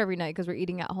for dinner every night because we're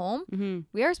eating at home,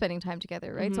 we are spending time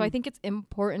together, right? So I think it's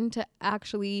important to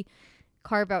actually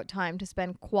carve out time to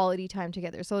spend quality time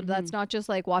together. So that's not just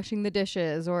like washing the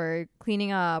dishes or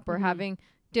cleaning up or having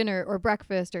dinner or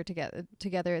breakfast or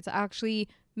together. It's actually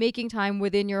making time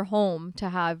within your home to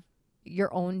have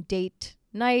your own date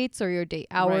nights or your date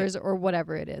hours or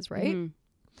whatever it is, right?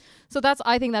 So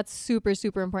I think that's super,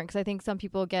 super important because I think some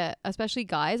people get, especially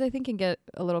guys, I think can get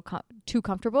a little too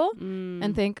comfortable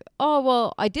and think, oh,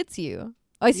 well, I did see you.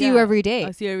 I see you every day.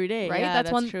 I see you every day. Right? Yeah,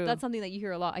 that's true. That's something that you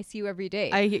hear a lot. I see you every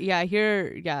day. I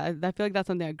feel like that's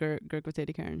something that Girk would say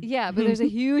to Karen. Yeah, but there's a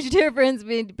huge difference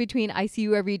between I see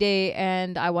you every day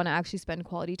and I want to actually spend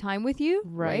quality time with you.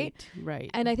 Right.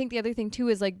 And I think the other thing too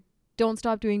is like, don't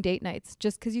stop doing date nights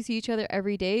just because you see each other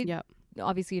every day. Yeah.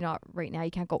 Obviously not right now.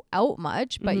 You can't go out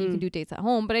much, but you can do dates at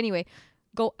home. But anyway,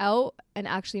 go out and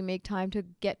actually make time to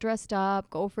get dressed up,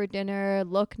 go for dinner,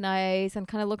 look nice, and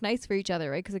kind of look nice for each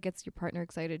other, right? Because it gets your partner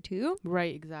excited too.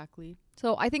 Right, exactly.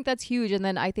 So I think that's huge. And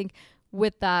then I think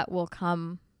with that will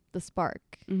come the spark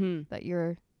that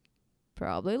you're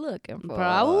probably looking for.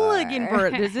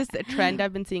 There's this trend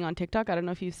I've been seeing on TikTok. I don't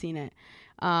know if you've seen it.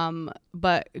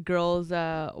 But girls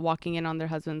walking in on their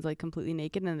husbands like completely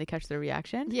naked and then they catch their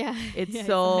reaction. Yeah. It's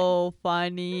so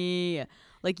funny.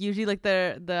 Like usually like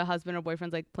the husband or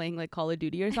boyfriend's like playing like Call of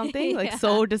Duty or something, like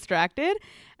so distracted,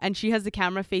 and she has the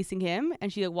camera facing him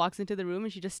and she like walks into the room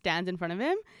and she just stands in front of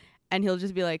him and he'll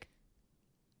just be like,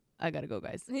 I gotta go,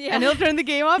 guys. Yeah. And he'll turn the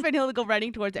game off and he'll go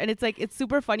running towards it. And it's like, it's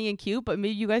super funny and cute, but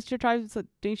maybe you guys should try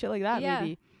doing shit like that.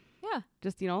 Maybe. Yeah.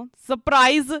 Just,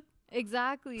 surprise.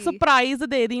 Exactly. Surprise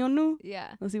de di onnu.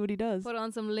 Yeah. Let's see what he does. Put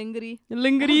on some lingeri.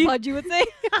 What you would say.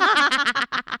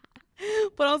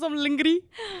 Put on some lingeri.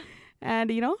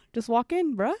 And, just walk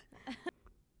in, bruh.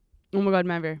 Oh my God,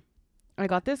 Manver. I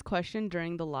got this question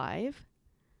during the live.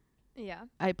 Yeah.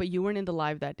 But you weren't in the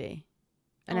live that day.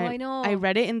 And I know. I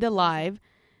read it in the live,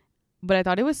 but I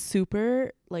thought it was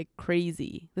super, like,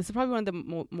 crazy. This is probably one of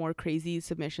the more crazy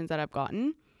submissions that I've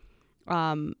gotten.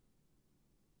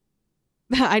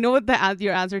 I know what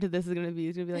your answer to this is going to be.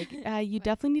 It's going to be like, you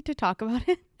definitely need to talk about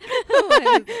it.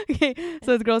 Okay,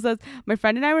 so this girl says, my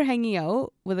friend and I were hanging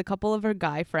out with a couple of her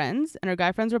guy friends, and her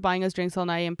guy friends were buying us drinks all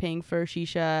night and paying for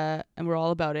shisha, and we're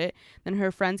all about it. Then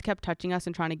her friends kept touching us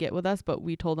and trying to get with us, but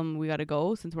we told them we got to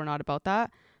go since we're not about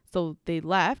that. So they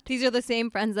left. These are the same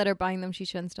friends that are buying them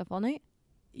shisha and stuff all night?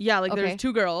 Yeah, like there's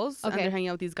two girls and they're hanging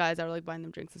out with these guys that are like buying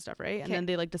them drinks and stuff, right? And then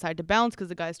they like decide to bounce because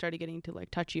the guys started getting to like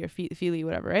touchy or feely,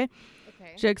 whatever, right?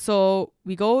 Okay. She's like, so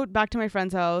we go back to my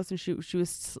friend's house and she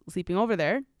was sleeping over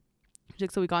there. She's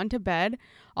like, so we got into bed,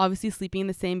 obviously sleeping in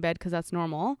the same bed because that's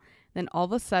normal. Then all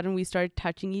of a sudden we started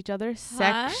touching each other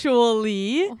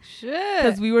sexually. Oh, shit.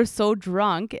 Because we were so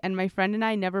drunk, and my friend and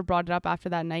I never brought it up after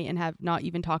that night and have not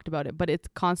even talked about it. But it's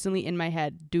constantly in my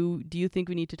head. Do you think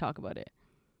we need to talk about it?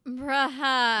 Bruh.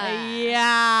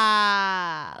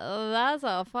 Yeah. That's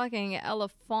a fucking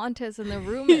elephantis in the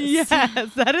room. Yes,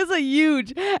 that is a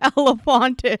huge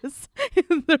elephantis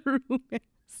in the room.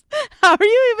 How are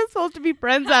you even supposed to be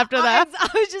friends after that? I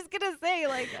was just gonna say,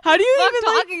 like, how do you even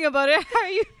talking about it? How are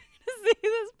you gonna see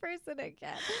this person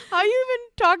again? How are you even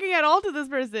talking at all to this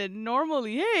person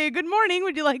normally? Hey, good morning.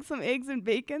 Would you like some eggs and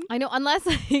bacon? I know, unless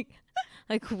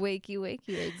like wakey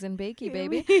eggs and bakey,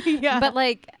 baby. Yeah. But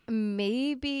like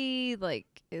maybe like,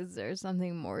 is there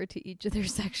something more to each of their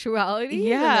sexuality?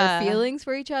 Yeah. And their feelings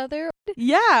for each other?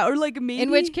 Yeah, or like maybe. In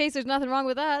which case, there's nothing wrong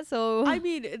with that. So I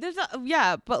mean, there's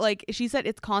but like she said,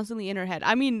 it's constantly in her head.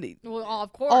 I mean, well,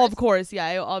 of course, yeah,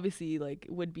 it obviously like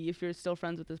would be if you're still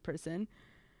friends with this person.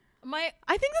 I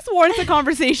think this warrants a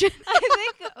conversation.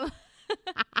 I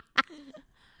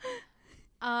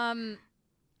think.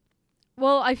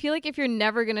 Well, I feel like if you're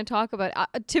never going to talk about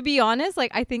it, to be honest,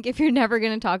 like I think if you're never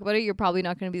going to talk about it, you're probably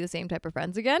not going to be the same type of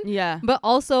friends again. Yeah. But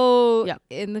also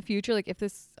in the future, like if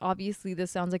this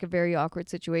sounds like a very awkward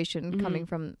situation coming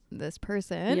from this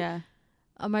person. Yeah.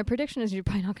 My prediction is you're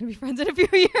probably not going to be friends in a few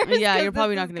years. Yeah, you're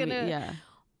probably not going to be. Yeah.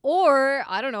 Or,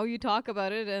 I don't know, you talk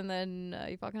about it and then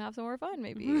you fucking have some more fun,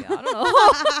 maybe. I don't know.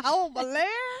 Oh,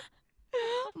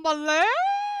 Malay.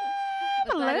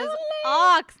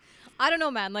 Ox. I don't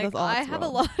know, man. Like, I have a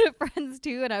lot of friends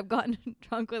too, and I've gotten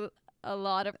drunk with a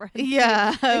lot of friends.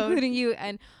 Yeah. Too, including you.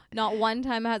 And not one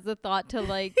time has the thought to,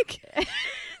 like,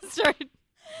 start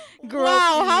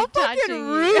Wow, how fucking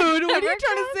rude. What are you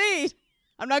trying to say?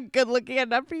 I'm not good looking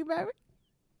enough for you, baby.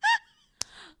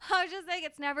 I was just saying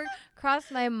it's never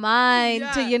crossed my mind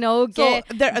to,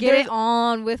 get it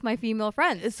on with my female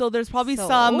friends. So there's probably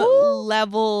some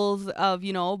levels of,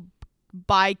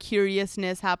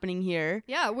 bi-curiousness happening here.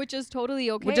 Yeah, which is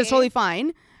totally okay. Which is totally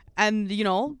fine. And,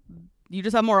 you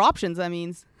just have more options, that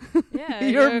means. Yeah.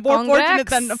 You're more fortunate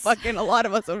than fucking a lot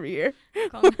of us over here.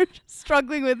 We're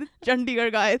struggling with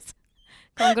Chandigarh guys.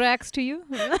 Congrats to you.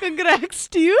 Congrats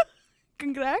to you.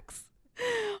 Congrats.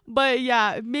 But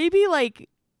yeah, maybe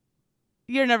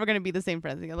you're never going to be the same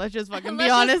friends again. Let's just fucking be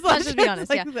honest. Let's just be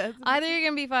honest, yeah. This. Either you're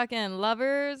going to be fucking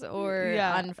lovers or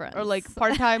unfriends. Or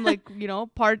part-time,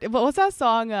 what's that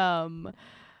song?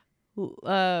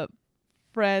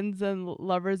 Friends and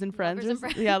lovers and friends.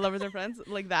 Yeah, lovers and friends.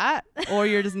 Like that. Or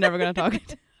you're just never going to talk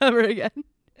ever again.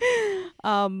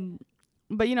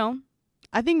 But,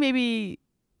 I think maybe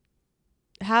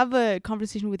have a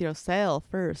conversation with yourself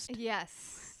first.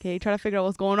 Yes. Okay, try to figure out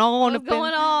what's going on. What's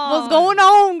going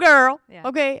on, girl? Yeah.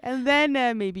 Okay, and then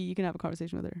maybe you can have a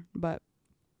conversation with her. But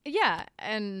yeah,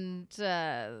 and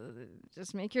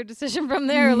just make your decision from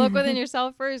there. Look within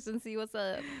yourself first and see what's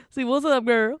up. See what's up,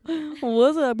 girl.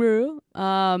 What's up, girl?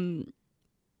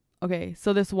 Okay,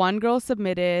 so this one girl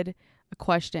submitted a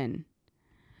question.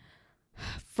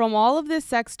 From all of this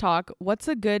sex talk, what's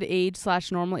a good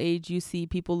age/normal age you see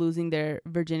people losing their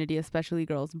virginity, especially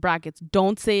girls? Brackets.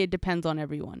 Don't say it depends on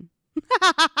everyone.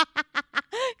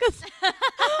 Because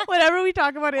whatever we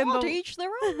talk about to each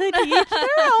their own. To each their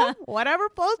own. Whatever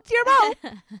floats your boat.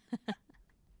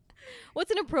 What's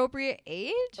an appropriate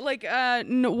age?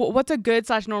 What's a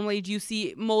good/normal age you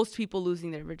see most people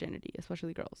losing their virginity,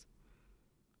 especially girls?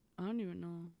 I don't even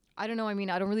know. I don't know. I mean,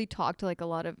 I don't really talk to a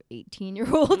lot of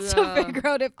 18-year-olds to figure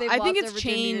out if they've lost their virginity or not. I think it's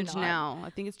changed now. I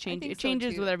think it's changed. It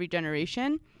changes with every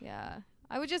generation. Yeah.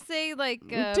 I would just say to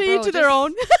each their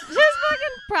own. Just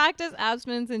fucking practice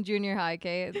abstinence in junior high,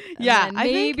 okay? And yeah.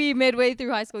 maybe midway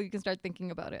through high school you can start thinking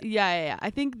about it. Yeah. I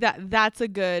think that's a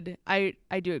good. I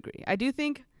do agree. I do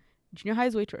think junior high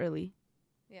is way too early.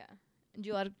 Yeah. And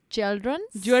you are children.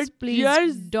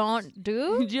 Please don't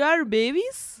do. You are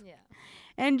babies. Yeah.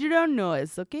 And you don't know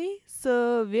us, okay?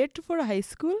 So wait for high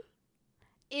school.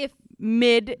 If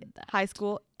mid high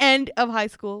school, end of high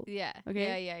school. Yeah.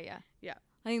 Okay. Yeah.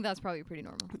 I think that's probably pretty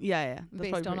normal. Yeah.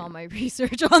 Based on all my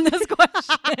research on this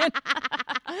question.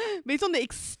 Based on the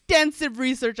extensive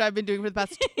research I've been doing for the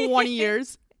past 20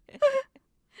 years.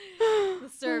 The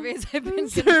surveys I've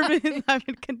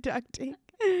been conducting.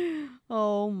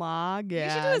 Oh my God. You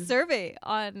should do a survey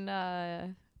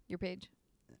on your page.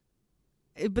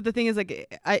 But the thing is, the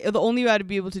only way I'd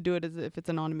be able to do it is if it's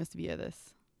anonymous via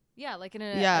this. Yeah, like in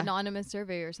an anonymous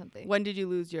survey or something. When did you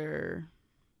lose your...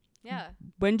 Yeah.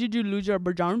 When did you lose your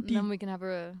virginity? Then we can have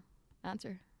a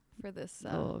answer for this.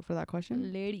 For that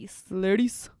question? Ladies.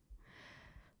 Did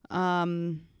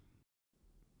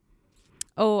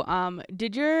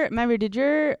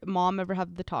your mom ever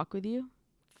have the talk with you?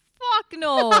 Fuck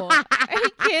no. Are you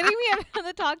kidding me? I've had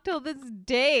the talk till this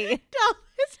day.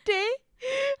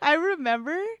 I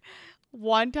remember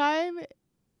one time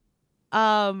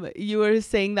you were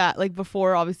saying that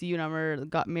before obviously you and Amr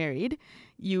got married,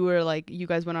 you were you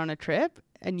guys went on a trip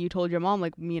and you told your mom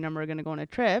me and Amr are gonna go on a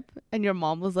trip, and your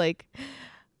mom was like,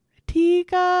 "ठीक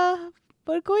है,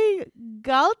 पर कोई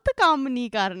गलत काम नहीं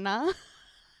करना."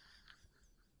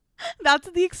 That's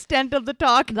the extent of the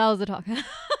talk. That was the talk.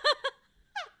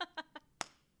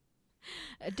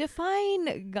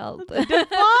 Define gulp. What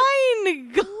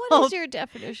is your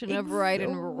definition of right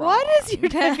and wrong? What is your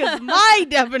because my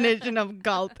definition of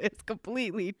gulp is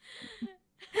completely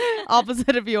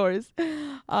opposite of yours.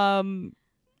 I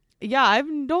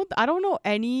don't know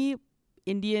any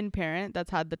Indian parent that's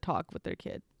had the talk with their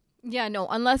kid. Yeah, no,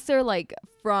 unless they're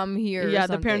from here. Yeah,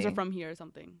 the parents are from here or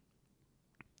something.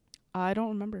 I don't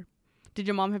remember. Did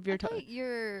your mom have your talk?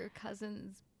 Your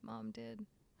cousin's mom did.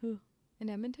 Who? In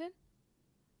Edmonton?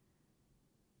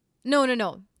 No.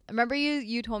 Remember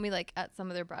you told me at some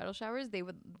of their bridal showers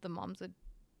the moms would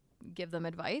give them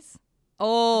advice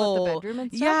about the bedroom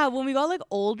and stuff. Yeah, when we got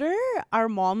older, our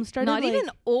moms started not even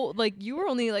old. You were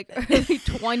only early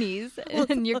 20s,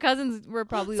 and your cousins were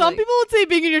probably some people would say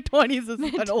being in your 20s is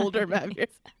an older man.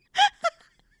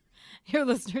 Your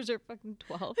listeners are fucking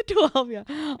 12. 12,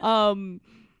 yeah.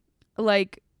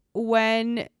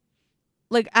 When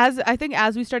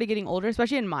as we started getting older,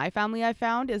 especially in my family, I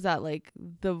found is that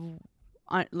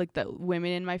like the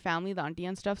women in my family, the auntie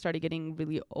and stuff, started getting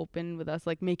really open with us,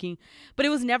 like making, but it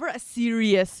was never a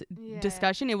serious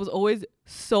discussion. It was always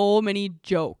so many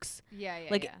jokes.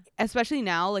 Especially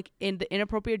now, like in the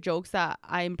inappropriate jokes that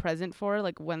I'm present for,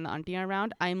 like when the auntie are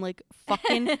around, I'm like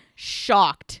fucking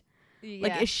shocked.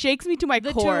 Like it shakes me to my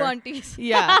core. The two aunties.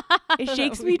 It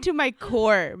shakes me to my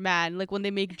core, man. Like when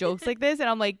they make jokes like this, and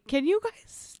I'm like, can you guys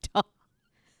stop?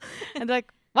 And they're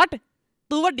like, what?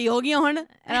 And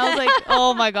I was like,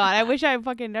 oh my god, I wish I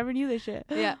fucking never knew this shit.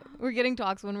 Yeah, we're getting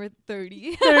talks when we're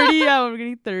 30. 30, yeah, when we're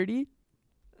getting 30.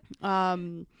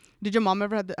 Did your mom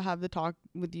ever have the talk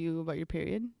with you about your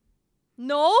period?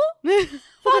 No.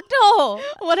 Fuck no.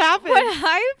 What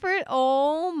happened?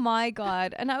 Oh my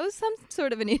god. And I was some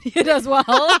sort of an idiot as well.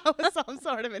 I was some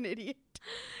sort of an idiot.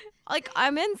 Like,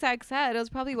 I'm in sex ed. It was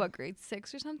probably grade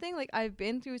 6 or something. Like, I've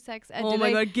been through sex ed. Oh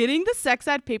my god, getting the sex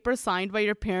ed paper signed by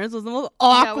your parents was the most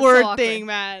awkward thing,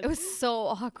 man. It was so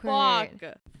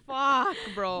awkward. Fuck,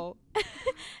 bro.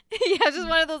 It's just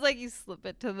one of those, like, you slip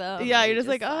it to them. Yeah, you're just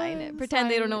like, sign it.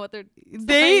 Pretend they don't know what they're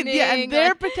signing.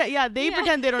 They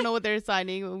pretend they don't know what they're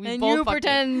signing. And you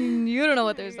pretend you don't know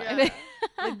what they're signing.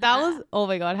 Like, that was, oh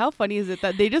my god, how funny is it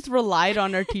that they just relied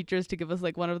on our teachers to give us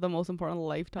like one of the most important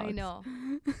life talks. I know.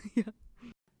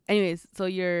 Anyways, so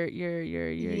your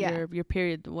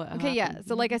period. What? Okay, happened?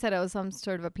 So like I said, I was some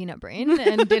sort of a peanut brain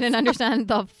and didn't understand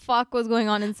the fuck was going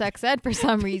on in sex ed for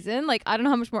some reason. Like, I don't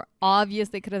know how much more obvious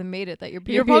they could have made it that your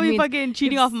period. You're probably fucking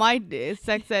cheating off my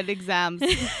sex ed exams.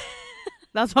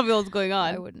 That's probably what's going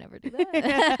on. I would never do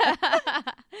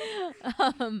that.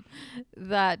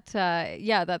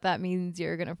 That means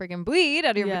you're gonna freaking bleed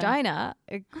out of your vagina.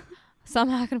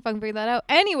 Somehow I can fucking figure that out.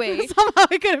 Anyway, somehow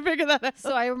I couldn't figure that out.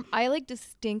 So I like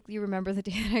distinctly remember the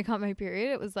day that I got my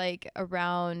period. It was like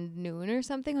around noon or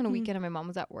something on a weekend, and my mom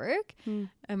was at work, and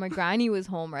my granny was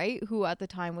home, right? Who at the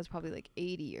time was probably like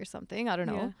 80 or something. I don't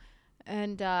know.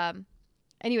 And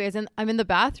anyways, and I'm in the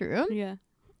bathroom. Yeah.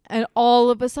 And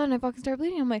all of a sudden, I fucking start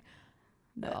bleeding. I'm like,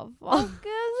 the fuck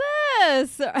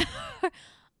is this?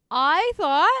 I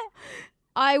thought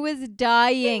I was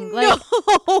dying. Like,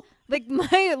 no. Like,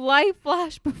 my life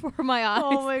flashed before my eyes.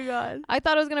 Oh, my God. I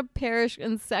thought I was going to perish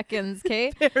in seconds,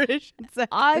 okay? Perish in seconds.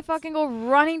 I fucking go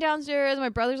running downstairs. My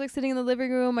brother's, like, sitting in the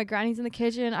living room. My granny's in the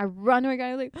kitchen. I run to my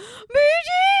granny, like, BG!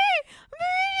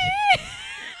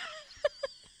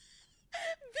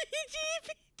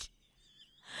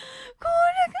 What?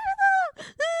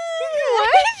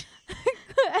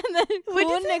 And then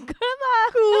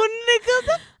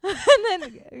and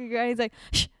then Granny's like,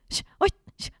 shh, what?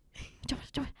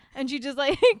 And she just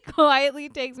like quietly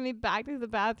takes me back to the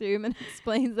bathroom and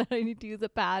explains that I need to use a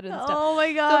pad and stuff. Oh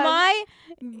my god! So my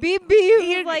BB,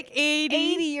 who's like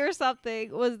 80 or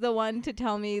something, was the one to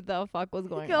tell me the fuck was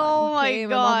going on. Oh my god!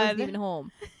 My mom wasn't even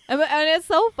home. And it's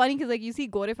so funny because like you see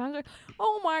Gore fans like,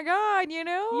 oh my god, you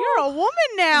know, you're a woman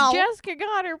now. Jessica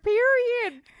got her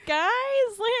period, guys.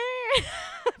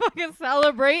 Fucking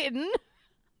celebrating.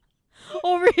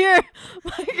 Over here,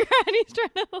 my granny's trying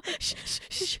to like,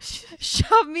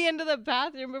 shove me into the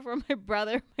bathroom before my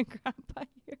brother, my grandpa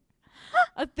hear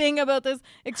a thing about this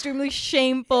extremely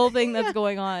shameful thing that's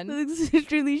going on. It's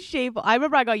extremely shameful. I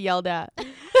remember I got yelled at.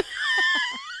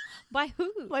 By who?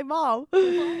 My mom.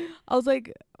 I was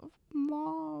like,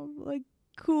 Mom, like,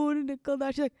 cool and nickel.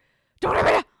 She's like, don't go to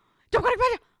bed.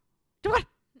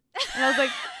 And I was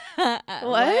like,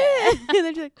 what? And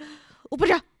then she's like,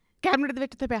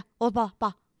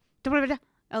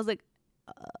 I was like,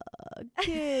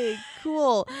 okay,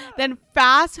 cool. Then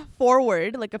fast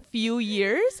forward like a few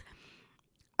years,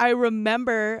 I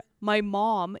remember my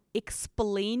mom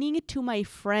explaining to my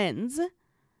friends.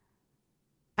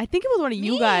 I think it was one of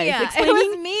you guys. It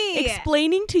was me.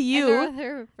 Explaining to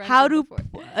you how to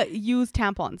use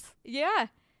tampons. Yeah.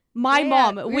 My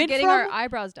mom went getting our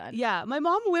eyebrows done. Yeah. My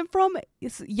mom went from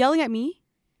yelling at me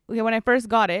when I first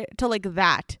got it to like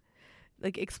that.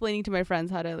 Like explaining to my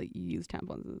friends how to like use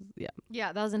tampons.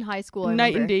 Yeah, that was in high school.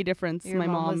 Night and day difference. My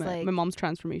mom's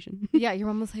transformation. Yeah, your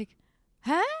mom was like,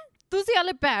 huh? Tu si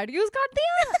alle pad use karti?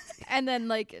 And then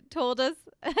like told us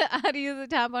how to use a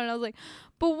tampon, and I was like,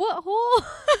 but what hole?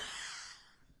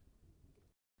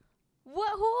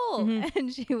 What hole? Mm-hmm.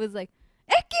 And she was like,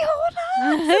 Eki hole.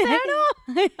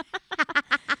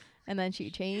 And then she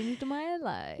changed my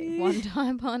life one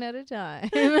tampon at a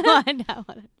time. Yeah,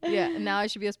 and now I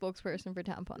should be a spokesperson for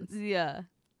tampons. Yeah.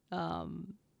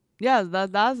 Yeah,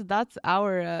 that's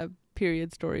our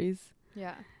period stories.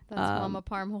 Yeah. That's Mama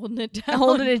Parm holding it down.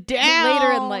 Holding it down.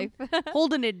 Later in life.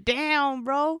 Holding it down,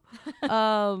 bro.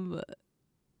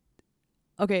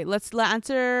 Okay, let's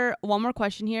answer one more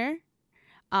question here.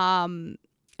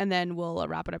 And then we'll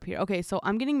wrap it up here. Okay, so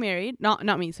I'm getting married.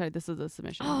 Not me. Sorry, this is a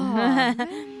submission. Gotcha.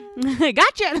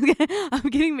 I'm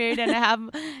getting married, and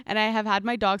I have had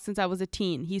my dog since I was a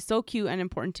teen. He's so cute and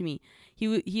important to me.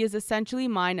 He is essentially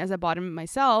mine, as I bought him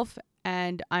myself,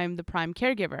 and I'm the prime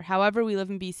caregiver. However, we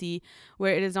live in BC,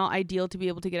 where it is not ideal to be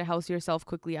able to get a house yourself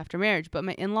quickly after marriage. But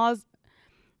my in-laws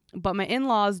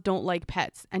don't like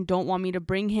pets and don't want me to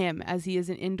bring him, as he is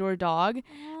an indoor dog.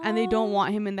 Aww. And they don't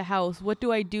want him in the house. What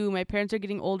do I do? My parents are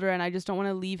getting older and I just don't want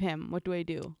to leave him. What do I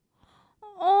do?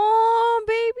 Oh,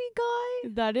 baby guy.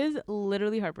 That is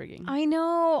literally heartbreaking. I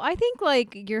know. I think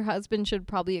like your husband should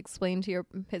probably explain to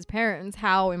his parents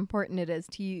how important it is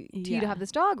to you to have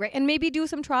this dog, right? And maybe do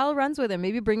some trial runs with him.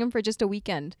 Maybe bring him for just a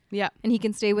weekend. Yeah. And he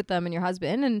can stay with them and your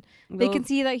husband, and they can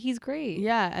see that he's great.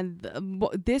 Yeah. And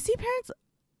they see parents...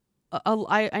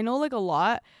 I know like a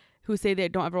lot who say they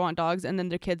don't ever want dogs, and then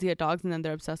their kids get dogs, and then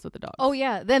they're obsessed with the dogs. Oh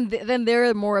yeah, then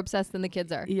they're more obsessed than the kids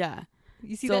are. Yeah,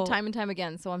 you see that time and time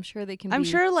again. So I'm sure they can. I'm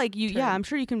sure like you. Turned. Yeah, I'm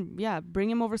sure you can. Yeah, bring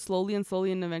him over slowly, and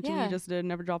eventually you just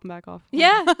never drop him back off.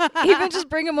 Yeah, even just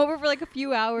bring him over for like a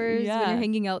few hours when you're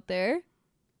hanging out there.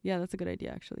 Yeah, that's a good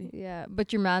idea actually. Yeah,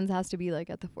 but your man's has to be like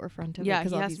at the forefront of it. Yeah,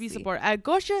 he has to be support.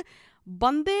 Kush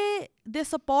bande de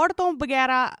support to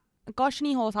bagera kush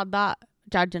nahi ho sakda.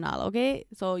 Okay,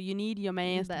 so you need your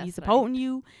man to be supporting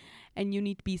you, and you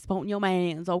need to be supporting your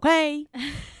mans, okay?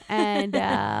 And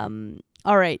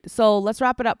all right, so let's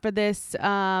wrap it up for this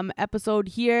episode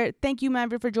here. Thank you,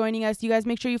 Manveer, for joining us. You guys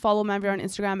make sure you follow Manveer on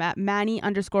Instagram at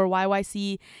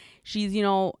Manny_YYC. She's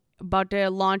about to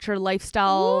launch her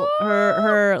lifestyle,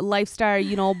 her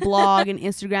lifestyle, blog and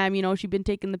Instagram. She's been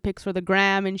taking the pics for the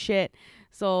gram and shit.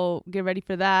 So get ready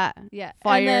for that. Yeah.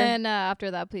 Fire. And then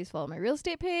after that, please follow my real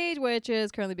estate page, which is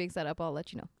currently being set up. I'll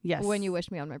let you know. Yes. When you wish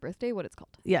me on my birthday, what it's called.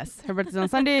 Yes. Her birthday's on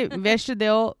Sunday.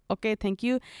 Okay, thank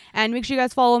you. And make sure you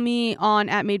guys follow me on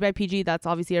 @MadeByPG. That's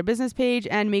obviously our business page.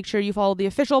 And make sure you follow the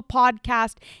official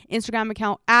podcast Instagram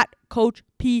account @Coach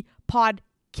P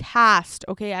Podcast.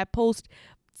 Okay, I post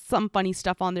some funny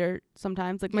stuff on there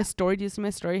sometimes, like my story. Do you see my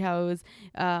story how I was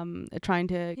trying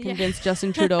to convince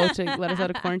Justin Trudeau to let us out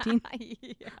of quarantine? I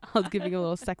was giving a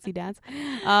little sexy dance.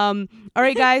 All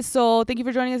right, guys, so thank you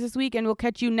for joining us this week, and we'll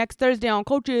catch you next Thursday on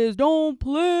Coaches Don't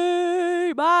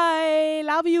Play. Bye.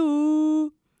 Love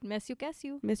you. Miss you, guess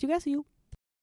you. Miss you, guess you.